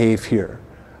to behave here.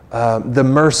 The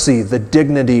mercy, the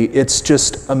dignity, it's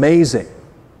just amazing.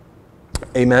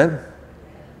 Amen?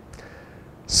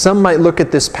 Some might look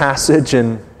at this passage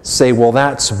and say, well,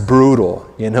 that's brutal.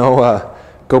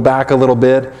 Go back a little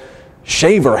bit.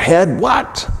 Shave her head?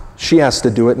 What? She has to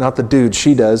do it, not the dude.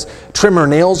 She does. Trim her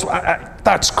nails?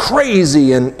 That's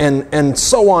crazy, and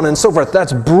so on and so forth.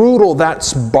 That's brutal.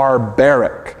 That's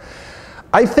barbaric.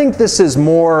 I think this is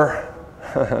more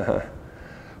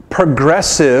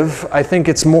progressive. I think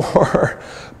it's more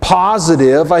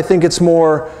positive. I think it's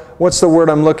more, what's the word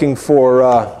I'm looking for?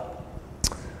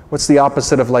 What's the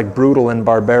opposite of like brutal and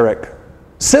barbaric?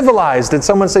 Civilized. Did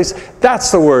someone say,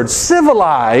 that's the word,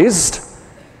 civilized,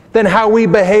 than how we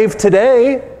behave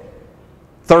today?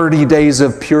 30 days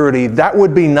of purity. That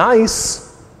would be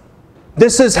nice.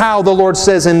 This is how the Lord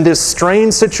says in this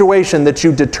strange situation that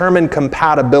you determine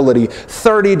compatibility.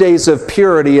 30 days of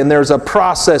purity, and there's a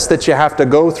process that you have to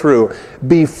go through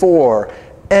before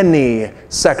any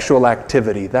sexual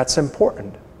activity. That's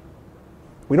important.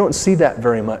 We don't see that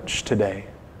very much today.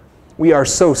 We are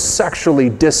so sexually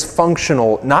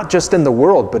dysfunctional, not just in the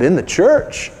world, but in the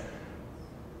church.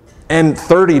 And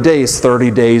 30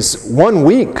 days, 1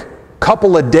 week,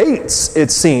 couple of dates,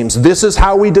 it seems. This is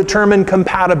how we determine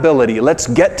compatibility. Let's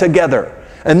get together.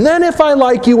 And then if I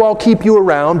like you, I'll keep you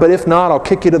around, but if not, I'll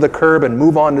kick you to the curb and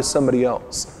move on to somebody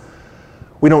else.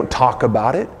 We don't talk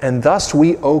about it, and thus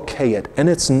we okay it. And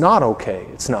it's not okay.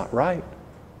 It's not right.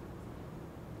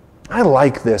 I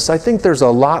like this. I think there's a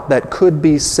lot that could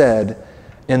be said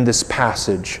in this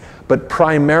passage, but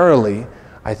primarily,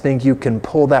 I think you can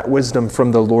pull that wisdom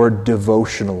from the Lord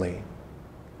devotionally.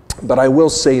 But I will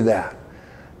say that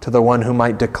to the one who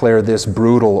might declare this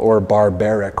brutal or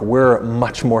barbaric, we're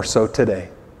much more so today.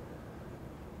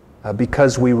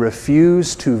 Because we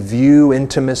refuse to view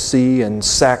intimacy and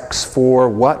sex for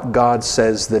what God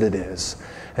says that it is.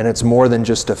 And it's more than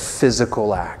just a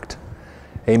physical act.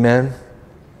 Amen?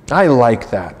 I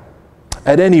like that.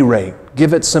 At any rate,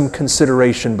 give it some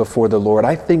consideration before the Lord.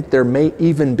 I think there may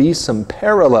even be some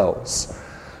parallels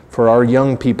for our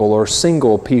young people or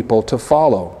single people to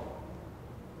follow.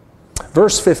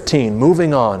 Verse 15,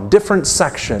 moving on, different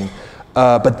section,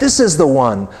 but this is the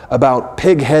one about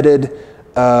pig-headed,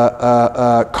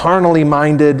 carnally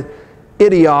minded,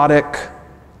 idiotic,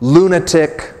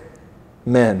 lunatic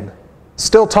men.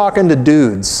 Still talking to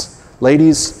dudes.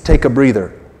 Ladies, take a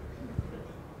breather.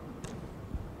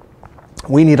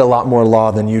 We need a lot more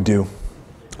law than you do,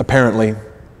 apparently.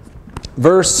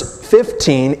 Verse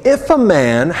 15, if a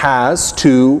man has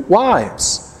 2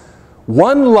 wives,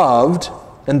 one loved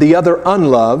and the other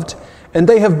unloved, and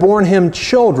they have borne him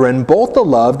children, both the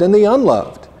loved and the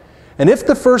unloved. And if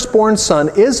the firstborn son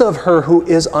is of her who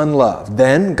is unloved,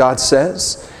 then, God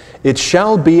says, it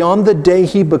shall be on the day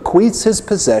he bequeaths his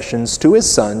possessions to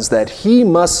his sons that he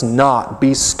must not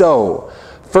bestow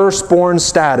firstborn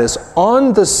status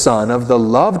on the son of the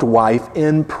loved wife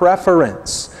in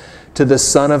preference to the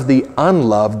son of the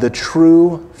unloved, the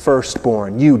true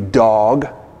firstborn. You dog.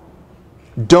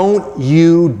 Don't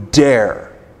you dare.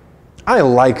 I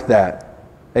like that.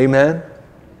 Amen?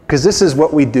 Because this is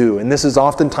what we do, and this is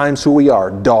oftentimes who we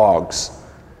are, dogs.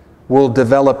 We'll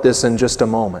develop this in just a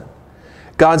moment.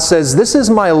 God says, this is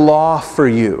my law for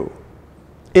you.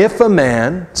 If a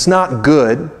man, it's not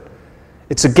good,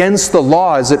 it's against the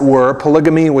law, as it were.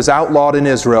 Polygamy was outlawed in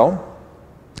Israel.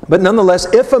 But nonetheless,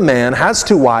 if a man has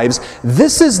 2 wives,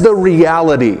 this is the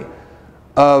reality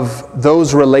of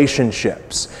those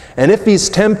relationships. And if he's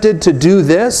tempted to do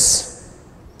this,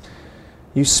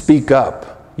 you speak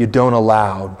up. You don't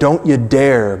allow. Don't you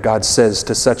dare, God says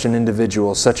to such an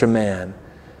individual, such a man.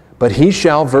 But he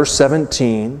shall, verse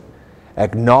 17,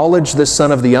 acknowledge the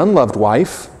son of the unloved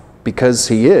wife, because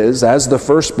he is, as the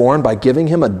firstborn, by giving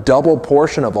him a double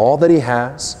portion of all that he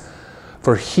has.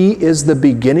 For he is the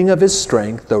beginning of his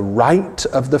strength. The right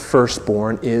of the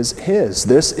firstborn is his.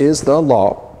 This is the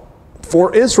law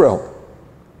for Israel.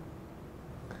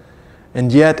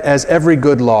 And yet, as every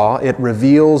good law, it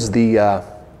reveals the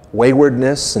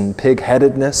waywardness and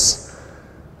pig-headedness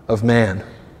of man.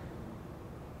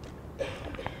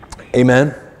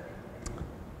 Amen?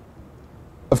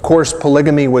 Of course,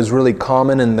 polygamy was really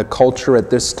common in the culture at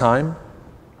this time,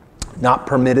 not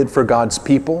permitted for God's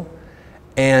people,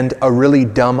 and a really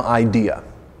dumb idea.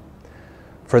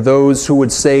 For those who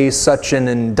would say such an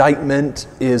indictment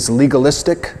is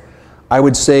legalistic, I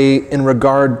would say in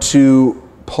regard to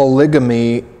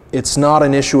polygamy, it's not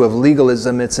an issue of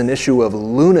legalism, it's an issue of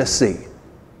lunacy.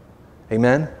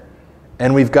 Amen?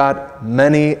 And we've got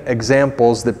many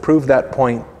examples that prove that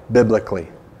point biblically.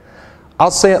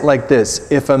 I'll say it like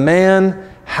this. If a man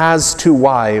has 2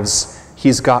 wives,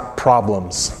 he's got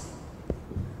problems.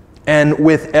 And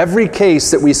with every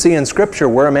case that we see in Scripture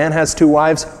where a man has 2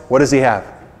 wives, what does he have?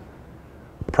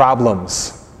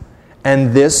 Problems.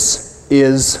 And this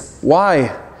is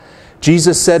why.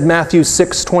 Jesus said, Matthew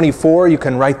 6:24, you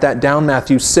can write that down,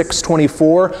 Matthew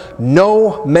 6:24,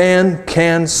 no man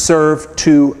can serve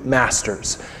 2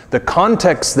 masters. The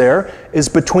context there is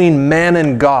between man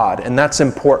and God, and that's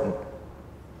important.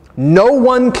 No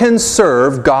one can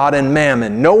serve God and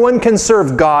mammon. No one can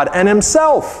serve God and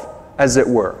himself, as it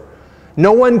were.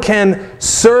 No one can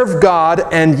serve God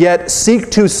and yet seek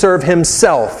to serve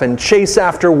himself and chase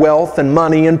after wealth and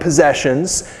money and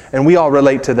possessions, and we all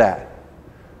relate to that.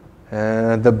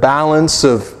 The balance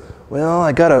of, well,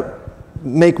 I got to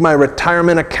make my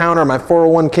retirement account or my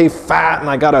 401k fat, and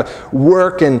I got to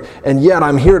work, and yet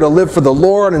I'm here to live for the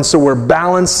Lord, and so we're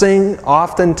balancing,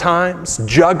 oftentimes,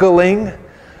 juggling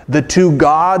the 2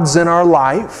 gods in our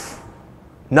life.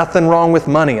 Nothing wrong with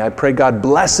money. I pray God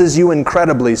blesses you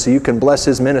incredibly so you can bless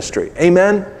His ministry.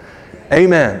 Amen?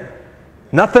 Amen.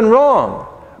 Nothing wrong.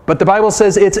 But the Bible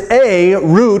says it's a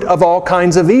root of all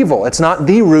kinds of evil. It's not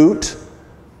the root.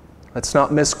 Let's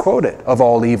not misquote it, of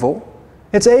all evil.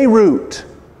 It's a root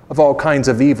of all kinds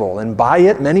of evil, and by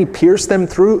it many pierce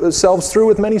themselves through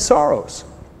with many sorrows.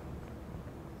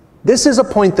 This is a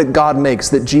point that God makes,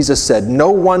 that Jesus said, no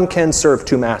one can serve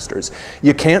 2 masters.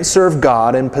 You can't serve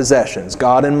God and possessions,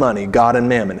 God and money, God and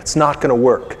mammon. It's not going to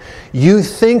work. You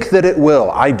think that it will.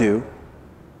 I do.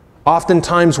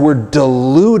 Oftentimes we're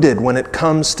deluded when it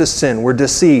comes to sin. We're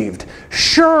deceived.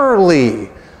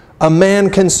 Surely a man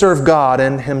can serve God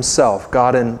and himself,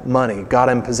 God and money, God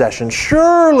and possession.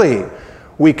 Surely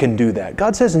we can do that.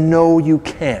 God says, no, you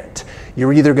can't.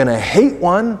 You're either going to hate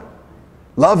one,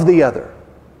 love the other.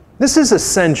 This is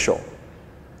essential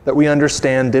that we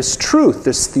understand this truth,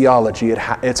 this theology.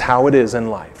 It's how it is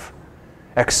in life.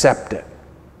 Accept it.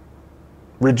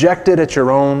 Reject it at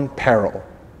your own peril.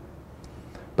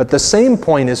 But the same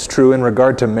point is true in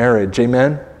regard to marriage.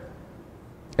 Amen?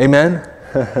 Amen?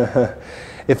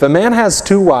 If a man has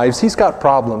 2 wives, he's got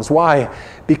problems. Why?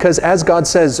 Because as God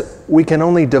says, we can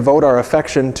only devote our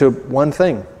affection to one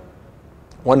thing,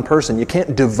 one person. You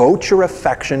can't devote your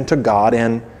affection to God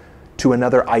and to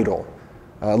another idol.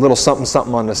 A little something,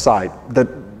 something on the side.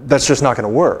 That's just not going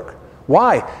to work.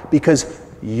 Why? Because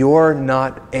you're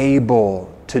not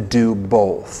able to do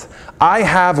both. I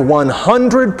have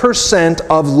 100%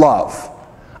 of love.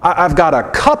 I've got a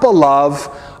cup of love,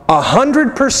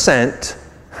 100%,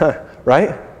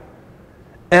 right?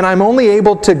 And I'm only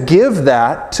able to give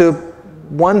that to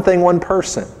one thing, one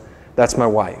person. That's my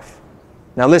wife.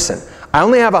 Now listen, I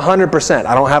only have 100%.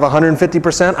 I don't have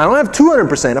 150%. I don't have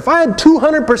 200%. If I had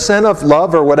 200% of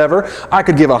love or whatever, I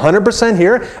could give 100%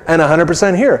 here and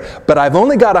 100% here. But I've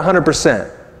only got 100%.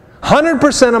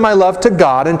 100% of my love to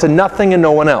God and to nothing and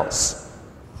no one else.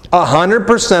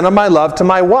 100% of my love to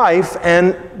my wife,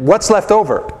 and what's left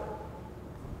over?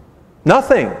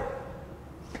 Nothing.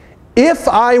 If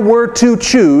I were to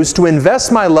choose to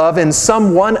invest my love in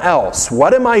someone else,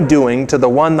 what am I doing to the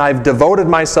one I've devoted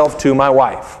myself to, my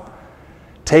wife?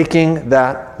 Taking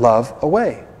that love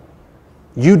away.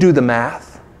 You do the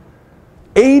math.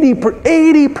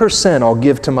 80% I'll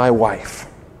give to my wife.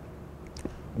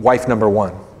 Wife number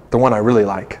 1, the one I really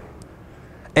like.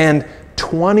 And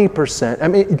 20%, I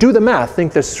mean, do the math,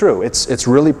 think this through. It's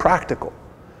really practical.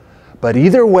 But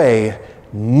either way,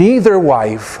 neither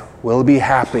wife will be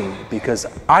happy because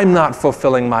I'm not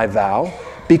fulfilling my vow,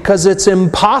 because it's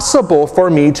impossible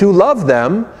for me to love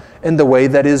them in the way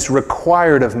that is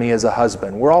required of me as a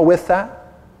husband. We're all with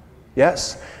that?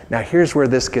 Yes? Now here's where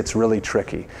this gets really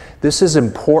tricky. This is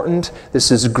important.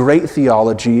 This is great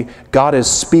theology. God is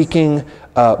speaking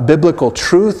biblical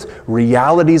truth,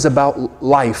 realities about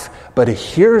life. But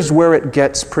here's where it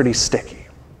gets pretty sticky.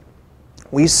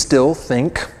 We still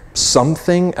think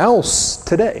something else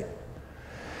today.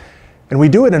 And we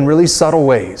do it in really subtle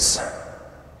ways,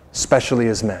 especially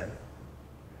as men.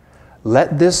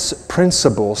 Let this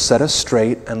principle set us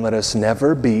straight and let us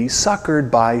never be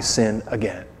suckered by sin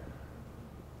again.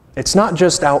 It's not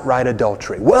just outright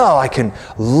adultery. Well, I can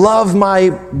love my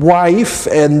wife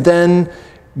and then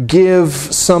give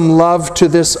some love to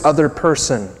this other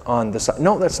person on the side.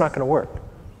 No, that's not going to work.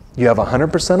 You have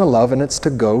 100% of love, and it's to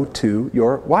go to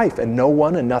your wife and no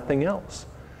one and nothing else.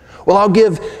 Well, I'll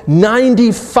give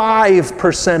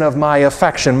 95% of my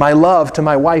affection, my love to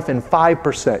my wife, and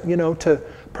 5%, to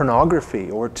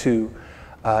pornography or to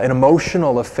an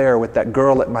emotional affair with that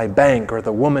girl at my bank or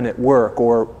the woman at work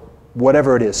or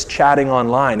whatever it is, chatting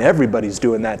online. Everybody's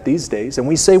doing that these days. And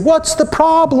we say, what's the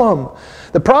problem?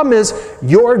 The problem is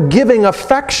you're giving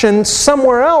affection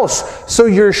somewhere else. So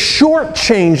you're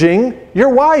shortchanging your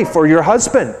wife or your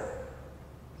husband.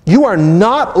 You are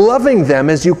not loving them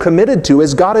as you committed to,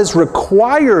 as God has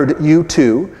required you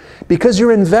to, because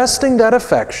you're investing that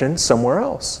affection somewhere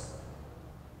else.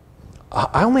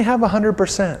 I only have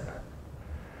 100%.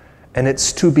 And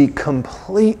it's to be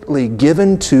completely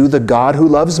given to the God who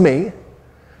loves me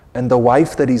and the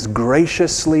wife that He's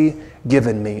graciously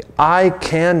given me. I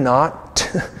cannot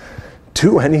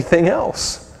do anything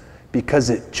else because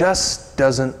it just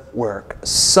doesn't work.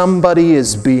 Somebody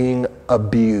is being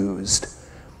abused.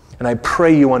 And I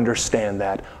pray you understand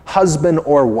that. Husband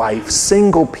or wife,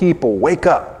 single people, wake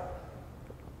up.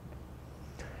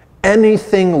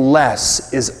 Anything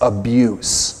less is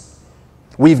abuse.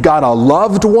 We've got a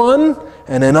loved one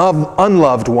and an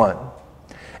unloved one.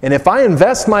 And if I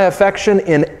invest my affection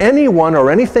in anyone or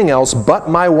anything else but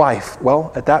my wife,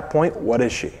 well, at that point, what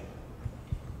is she?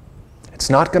 It's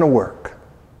not going to work.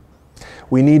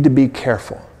 We need to be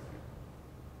careful.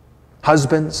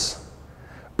 Husbands,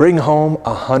 bring home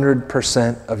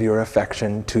 100% of your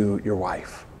affection to your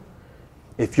wife.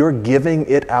 If you're giving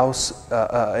it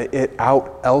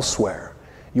out elsewhere,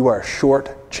 you are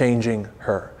shortchanging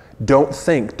her.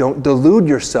 Don't delude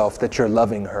yourself that you're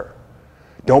loving her.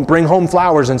 Don't bring home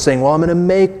flowers and saying, well, I'm going to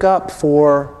make up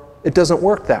for... It doesn't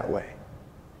work that way.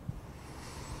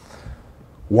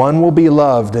 One will be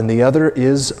loved and the other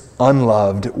is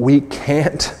unloved. We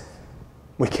can't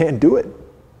do it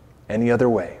any other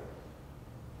way.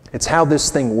 It's how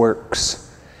this thing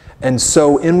works. And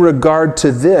so in regard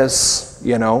to this,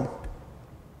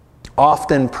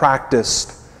 often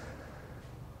practiced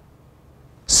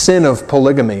sin of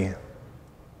polygamy,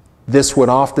 this would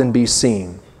often be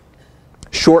seen.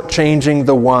 Shortchanging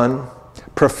the one,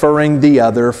 preferring the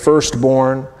other,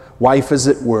 firstborn, wife as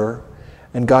it were.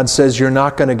 And God says, you're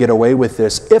not going to get away with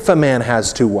this if a man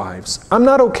has 2 wives. I'm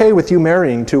not okay with you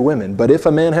marrying 2 women, but if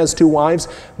a man has 2 wives,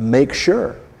 make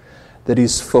sure that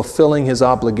he's fulfilling his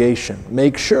obligation.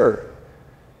 Make sure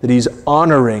that he's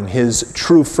honoring his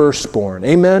true firstborn.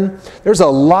 Amen? There's a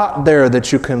lot there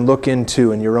that you can look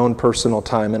into in your own personal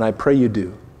time, and I pray you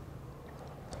do.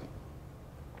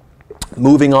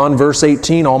 Moving on, verse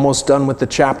 18, almost done with the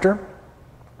chapter.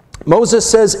 Moses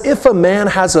says, if a man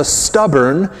has a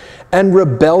stubborn and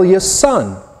rebellious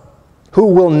son who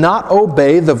will not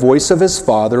obey the voice of his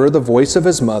father or the voice of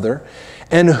his mother,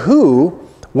 and who,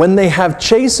 when they have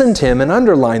chastened him, and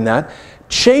underline that,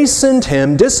 chastened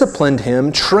him, disciplined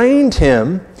him, trained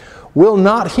him, will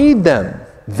not heed them.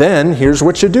 Then, here's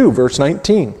what you do, verse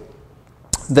 19.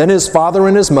 Then his father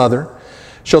and his mother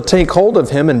shall take hold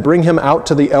of him and bring him out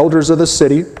to the elders of the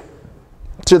city,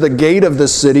 to the gate of the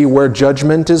city where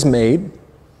judgment is made.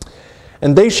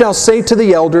 And they shall say to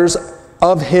the elders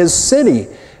of his city,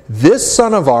 this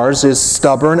son of ours is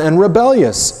stubborn and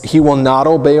rebellious. He will not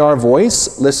obey our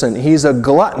voice. Listen, he's a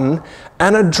glutton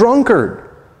and a drunkard.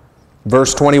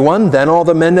 Verse 21, then all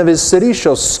the men of his city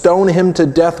shall stone him to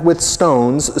death with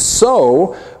stones.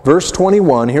 So, verse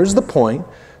 21, here's the point.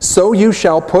 So you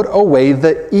shall put away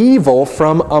the evil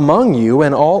from among you,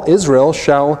 and all Israel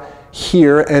shall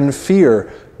hear and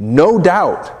fear. No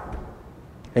doubt.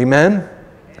 Amen?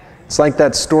 It's like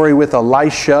that story with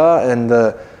Elisha and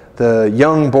the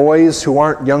young boys who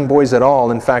aren't young boys at all.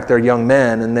 In fact, they're young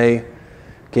men, and they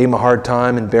gave him a hard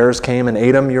time, and bears came and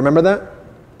ate him. You remember that?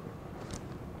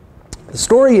 The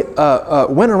story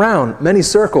went around many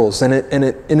circles, and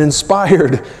it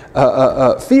inspired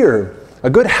fear, a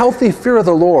good, healthy fear of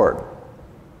the Lord.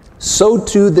 So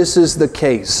too, this is the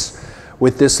case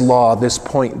with this law, this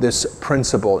point, this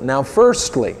principle. Now,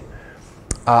 firstly,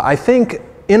 I think,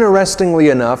 interestingly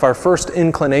enough, our first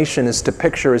inclination is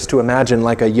to imagine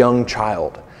like a young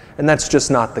child, and that's just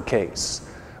not the case.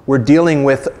 We're dealing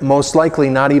with most likely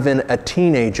not even a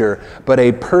teenager, but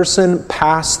a person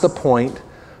past the point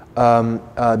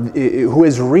who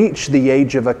has reached the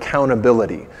age of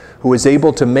accountability, who is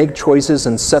able to make choices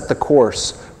and set the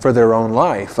course for their own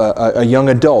life, a young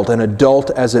adult, an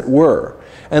adult as it were.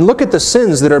 And look at the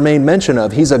sins that are made mention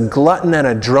of. He's a glutton and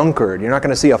a drunkard. You're not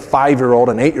going to see a 5-year-old,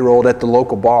 an 8-year-old at the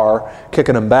local bar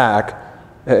kicking him back.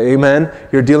 Amen?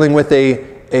 You're dealing with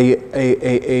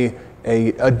a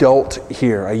adult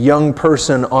here, a young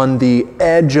person on the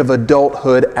edge of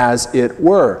adulthood as it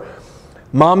were.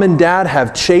 Mom and dad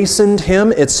have chastened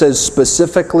him. It says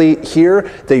specifically here,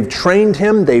 they've trained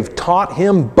him, they've taught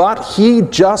him, but he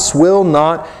just will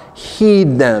not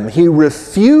heed them. He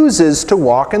refuses to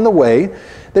walk in the way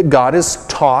that God has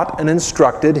taught and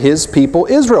instructed his people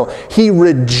Israel. He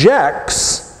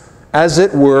rejects as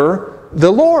it were,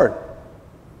 the Lord.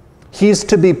 He's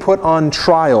to be put on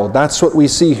trial. That's what we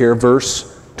see here,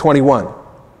 verse 21.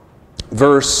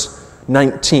 Verse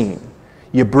 19.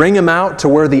 You bring him out to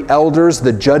where the elders,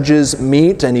 the judges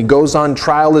meet, and he goes on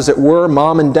trial, as it were.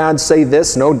 Mom and dad say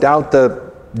this. No doubt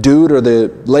the dude or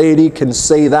the lady can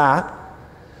say that.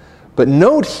 But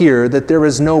note here that there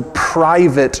is no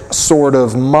private sort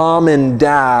of mom and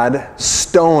dad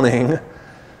stoning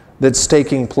that's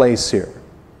taking place here.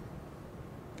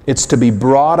 It's to be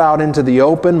brought out into the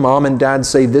open. Mom and dad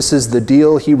say, this is the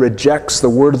deal. He rejects the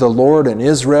word of the Lord and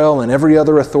Israel and every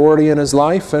other authority in his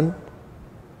life. And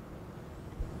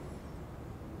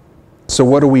so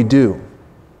what do?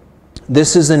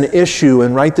 This is an issue,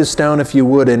 and write this down if you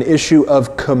would, an issue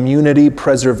of community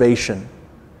preservation,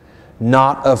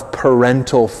 not of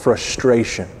parental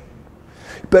frustration.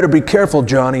 You better be careful,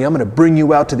 Johnny. I'm going to bring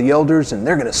you out to the elders and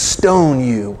they're going to stone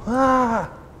you.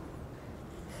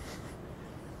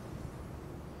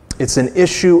 It's an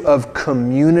issue of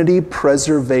community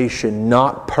preservation,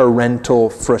 not parental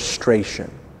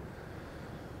frustration.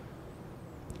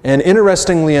 And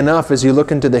interestingly enough, as you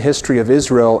look into the history of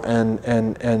Israel,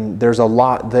 and there's a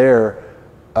lot there,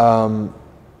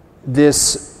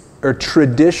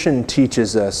 tradition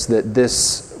teaches us that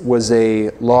this was a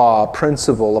law, a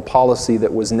principle, a policy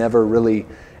that was never really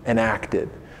enacted.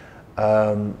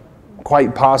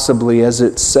 Quite possibly, as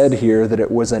it's said here, that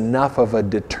it was enough of a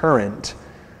deterrent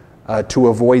to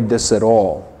avoid this at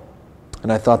all.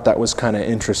 And I thought that was kind of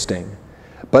interesting.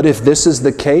 But if this is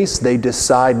the case, they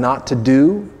decide not to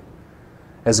do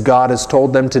as God has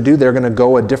told them to do. They're going to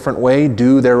go a different way,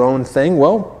 do their own thing.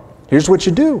 Well, here's what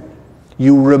you do.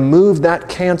 You remove that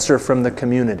cancer from the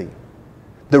community.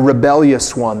 The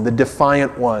rebellious one, the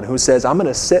defiant one who says, I'm going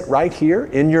to sit right here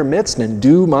in your midst and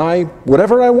do my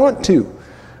whatever I want to.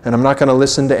 And I'm not going to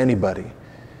listen to anybody.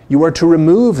 You are to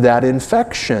remove that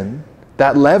infection,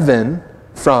 that leaven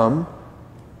from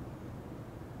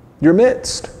your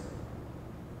midst.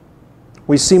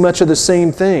 We see much of the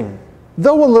same thing,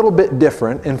 though a little bit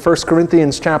different, in 1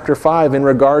 Corinthians chapter 5 in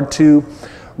regard to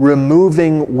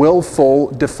removing willful,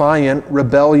 defiant,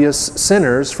 rebellious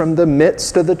sinners from the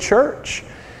midst of the church.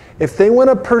 If they want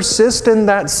to persist in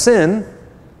that sin,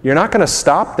 you're not going to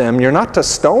stop them, you're not to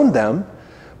stone them,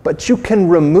 but you can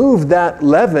remove that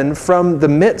leaven from the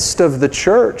midst of the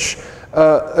church,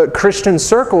 Christian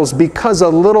circles, because a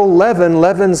little leaven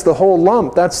leavens the whole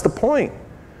lump. That's the point.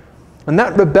 And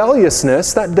that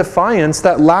rebelliousness, that defiance,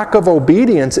 that lack of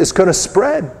obedience is going to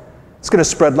spread. It's going to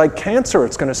spread like cancer.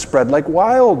 It's going to spread like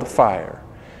wildfire.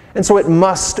 And so it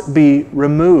must be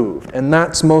removed. And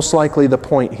that's most likely the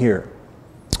point here.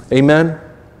 Amen?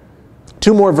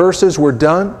 2 more verses, we're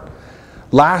done.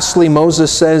 Lastly,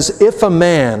 Moses says, if a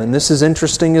man, and this is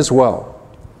interesting as well,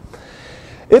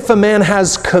 if a man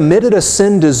has committed a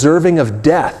sin deserving of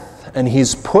death, and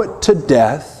he's put to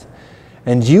death,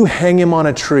 and you hang him on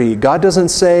a tree. God doesn't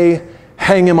say,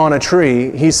 hang him on a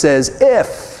tree. He says,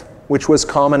 if, which was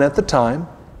common at the time,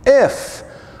 if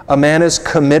a man has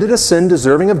committed a sin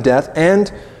deserving of death,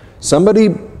 and somebody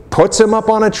puts him up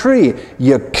on a tree,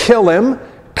 you kill him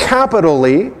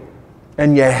capitally,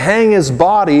 and you hang his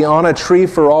body on a tree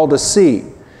for all to see.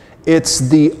 It's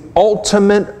the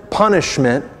ultimate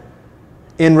punishment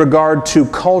in regard to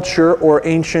culture or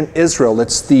ancient Israel.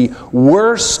 It's the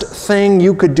worst thing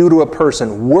you could do to a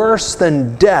person, worse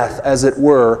than death, as it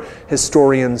were,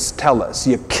 historians tell us.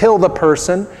 You kill the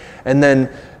person and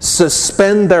then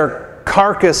suspend their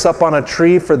carcass up on a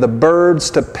tree for the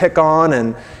birds to pick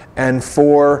on and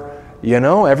for,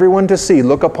 everyone to see.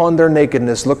 Look upon their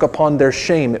nakedness, look upon their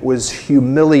shame. It was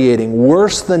humiliating,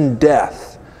 worse than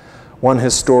death, one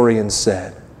historian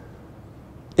said.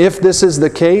 If this is the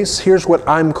case, here's what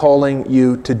I'm calling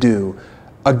you to do.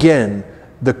 Again,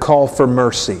 the call for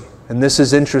mercy. And this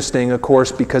is interesting, of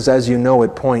course, because as you know,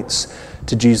 it points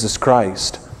to Jesus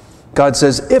Christ. God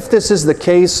says, if this is the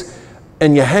case,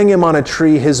 and you hang him on a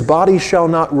tree, his body shall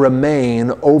not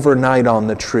remain overnight on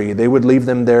the tree. They would leave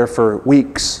them there for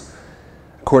weeks,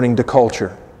 according to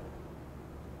culture.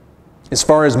 As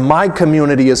far as my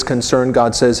community is concerned,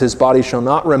 God says, his body shall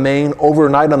not remain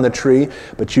overnight on the tree,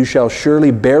 but you shall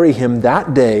surely bury him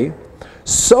that day,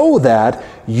 so that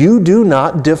you do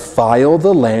not defile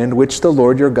the land which the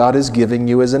Lord your God is giving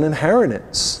you as an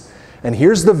inheritance. And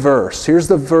here's the verse. Here's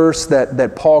the verse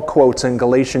that Paul quotes in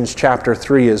Galatians chapter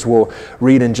 3, as we'll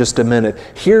read in just a minute.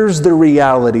 Here's the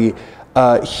reality.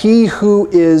 He who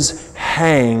is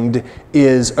hanged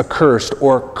is accursed,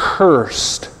 or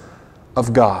cursed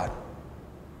of God.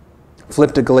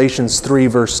 Flip to Galatians 3,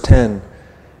 verse 10,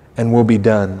 and we'll be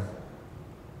done.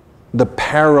 The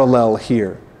parallel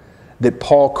here that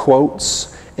Paul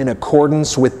quotes in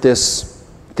accordance with this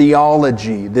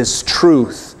theology, this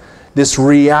truth, this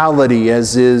reality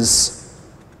as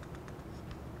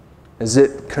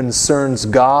it concerns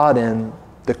God and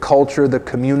the culture, the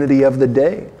community of the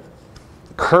day.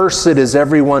 Cursed is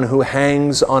everyone who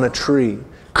hangs on a tree.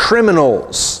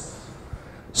 Criminals,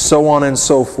 so on and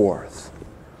so forth.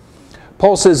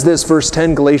 Paul says this, verse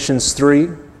 10, Galatians 3,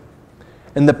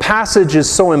 and the passage is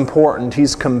so important.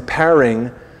 He's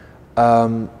comparing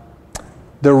the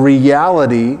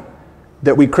reality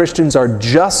that we Christians are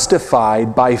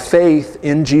justified by faith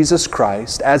in Jesus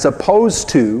Christ as opposed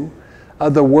to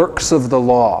the works of the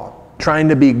law, trying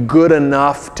to be good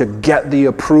enough to get the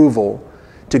approval,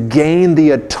 to gain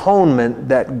the atonement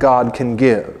that God can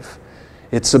give.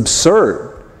 It's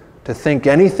absurd to think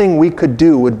anything we could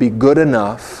do would be good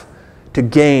enough to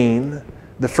gain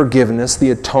the forgiveness,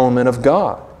 the atonement of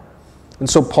God. And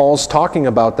so Paul's talking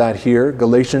about that here,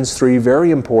 Galatians 3,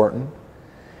 very important.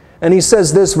 And he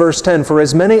says this, verse 10, for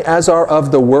as many as are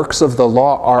of the works of the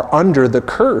law are under the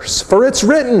curse. For it's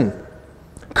written,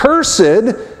 cursed,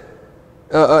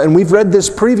 and we've read this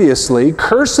previously,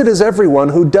 cursed is everyone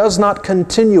who does not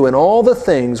continue in all the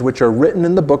things which are written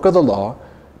in the book of the law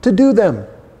to do them.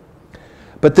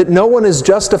 But that no one is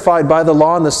justified by the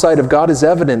law in the sight of God is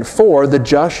evident, for the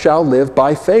just shall live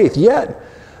by faith. Yet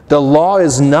the law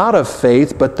is not of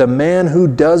faith, but the man who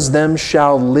does them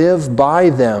shall live by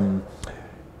them.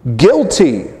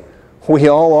 Guilty we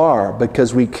all are,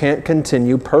 because we can't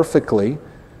continue perfectly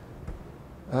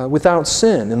without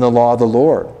sin in the law of the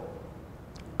Lord.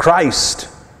 Christ,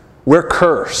 we're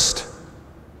cursed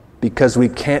because we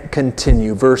can't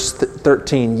continue. Verse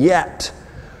 13, yet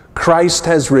Christ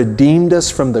has redeemed us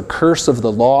from the curse of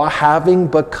the law, having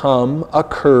become a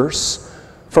curse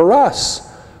for us.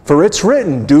 For it's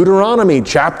written, Deuteronomy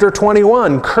chapter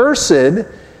 21, cursed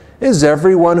is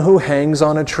everyone who hangs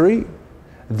on a tree.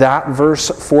 That verse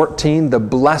 14, the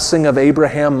blessing of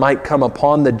Abraham might come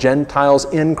upon the Gentiles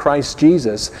in Christ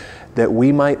Jesus, that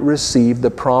we might receive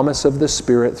the promise of the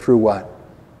Spirit through what?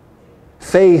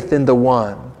 Faith in the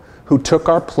one who took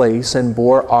our place and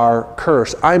bore our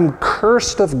curse. I'm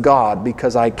cursed of God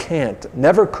because I can't,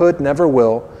 never could, never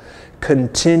will,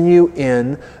 continue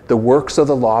in the works of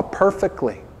the law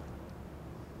perfectly.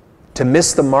 To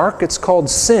miss the mark, it's called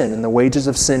sin, and the wages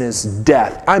of sin is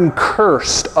death. I'm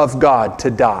cursed of God to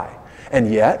die.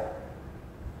 And yet,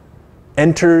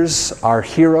 enters our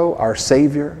hero, our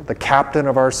Savior, the captain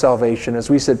of our salvation. As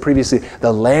we said previously,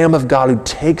 the Lamb of God who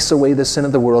takes away the sin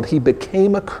of the world. He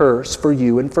became a curse for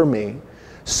you and for me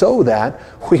so that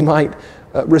we might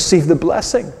receive the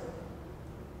blessing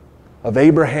of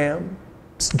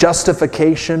Abraham's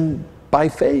justification by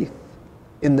faith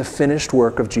in the finished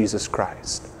work of Jesus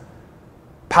Christ.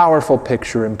 Powerful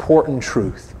picture, important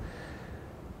truth.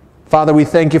 Father, we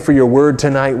thank you for your word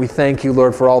tonight. We thank you,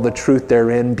 Lord, for all the truth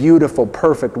therein. Beautiful,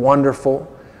 perfect,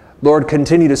 wonderful. Lord,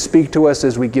 continue to speak to us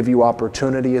as we give you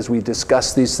opportunity, as we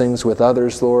discuss these things with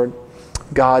others, Lord.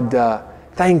 God,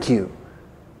 thank you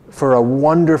for a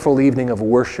wonderful evening of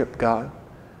worship, God.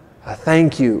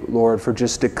 Thank you, Lord, for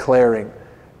just declaring,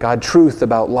 God, truth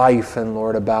about life and,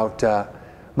 Lord, about,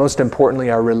 most importantly,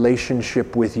 our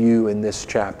relationship with you in this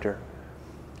chapter.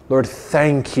 Lord,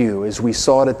 thank you as we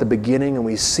saw it at the beginning and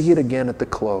we see it again at the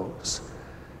close.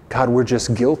 God, we're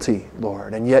just guilty,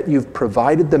 Lord, and yet you've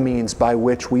provided the means by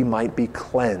which we might be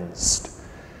cleansed.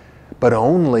 But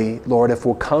only, Lord, if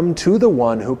we'll come to the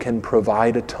one who can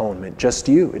provide atonement, just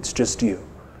you, it's just you.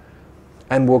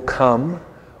 And we'll come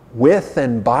with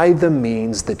and by the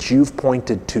means that you've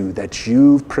pointed to, that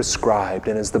you've prescribed.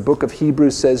 And as the book of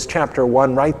Hebrews says, chapter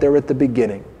 1, right there at the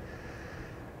beginning,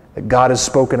 that God has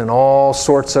spoken in all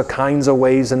sorts of kinds of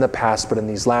ways in the past, but in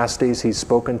these last days He's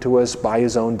spoken to us by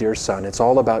His own dear Son. It's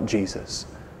all about Jesus.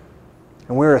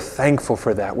 And we're thankful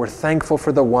for that. We're thankful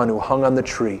for the one who hung on the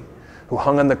tree, who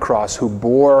hung on the cross, who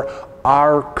bore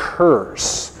our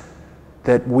curse,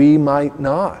 that we might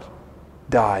not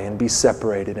die and be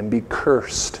separated and be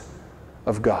cursed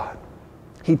of God.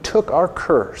 He took our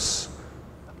curse,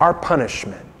 our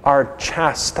punishment, our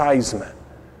chastisement,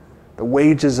 the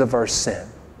wages of our sin,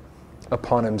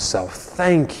 upon Himself.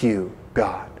 Thank you,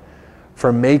 God,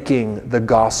 for making the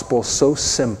gospel so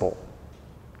simple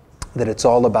that it's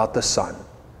all about the Son.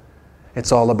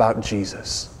 It's all about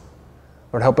Jesus.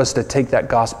 Lord, help us to take that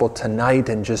gospel tonight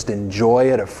and just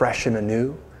enjoy it afresh and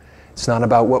anew. It's not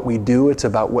about what we do, it's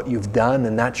about what you've done,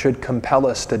 and that should compel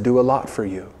us to do a lot for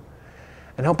you.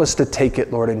 And help us to take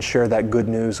it, Lord, and share that good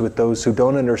news with those who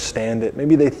don't understand it.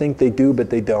 Maybe they think they do, but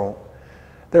they don't.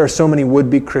 There are so many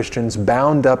would-be Christians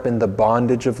bound up in the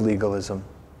bondage of legalism.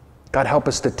 God, help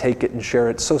us to take it and share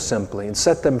it so simply and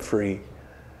set them free.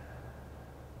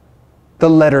 The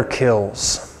letter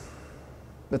kills,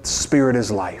 but the Spirit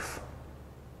is life.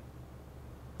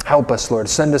 Help us, Lord.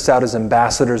 Send us out as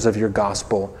ambassadors of your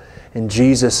gospel. In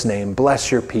Jesus' name,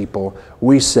 bless your people.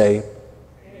 We say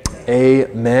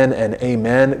amen and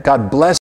amen. God bless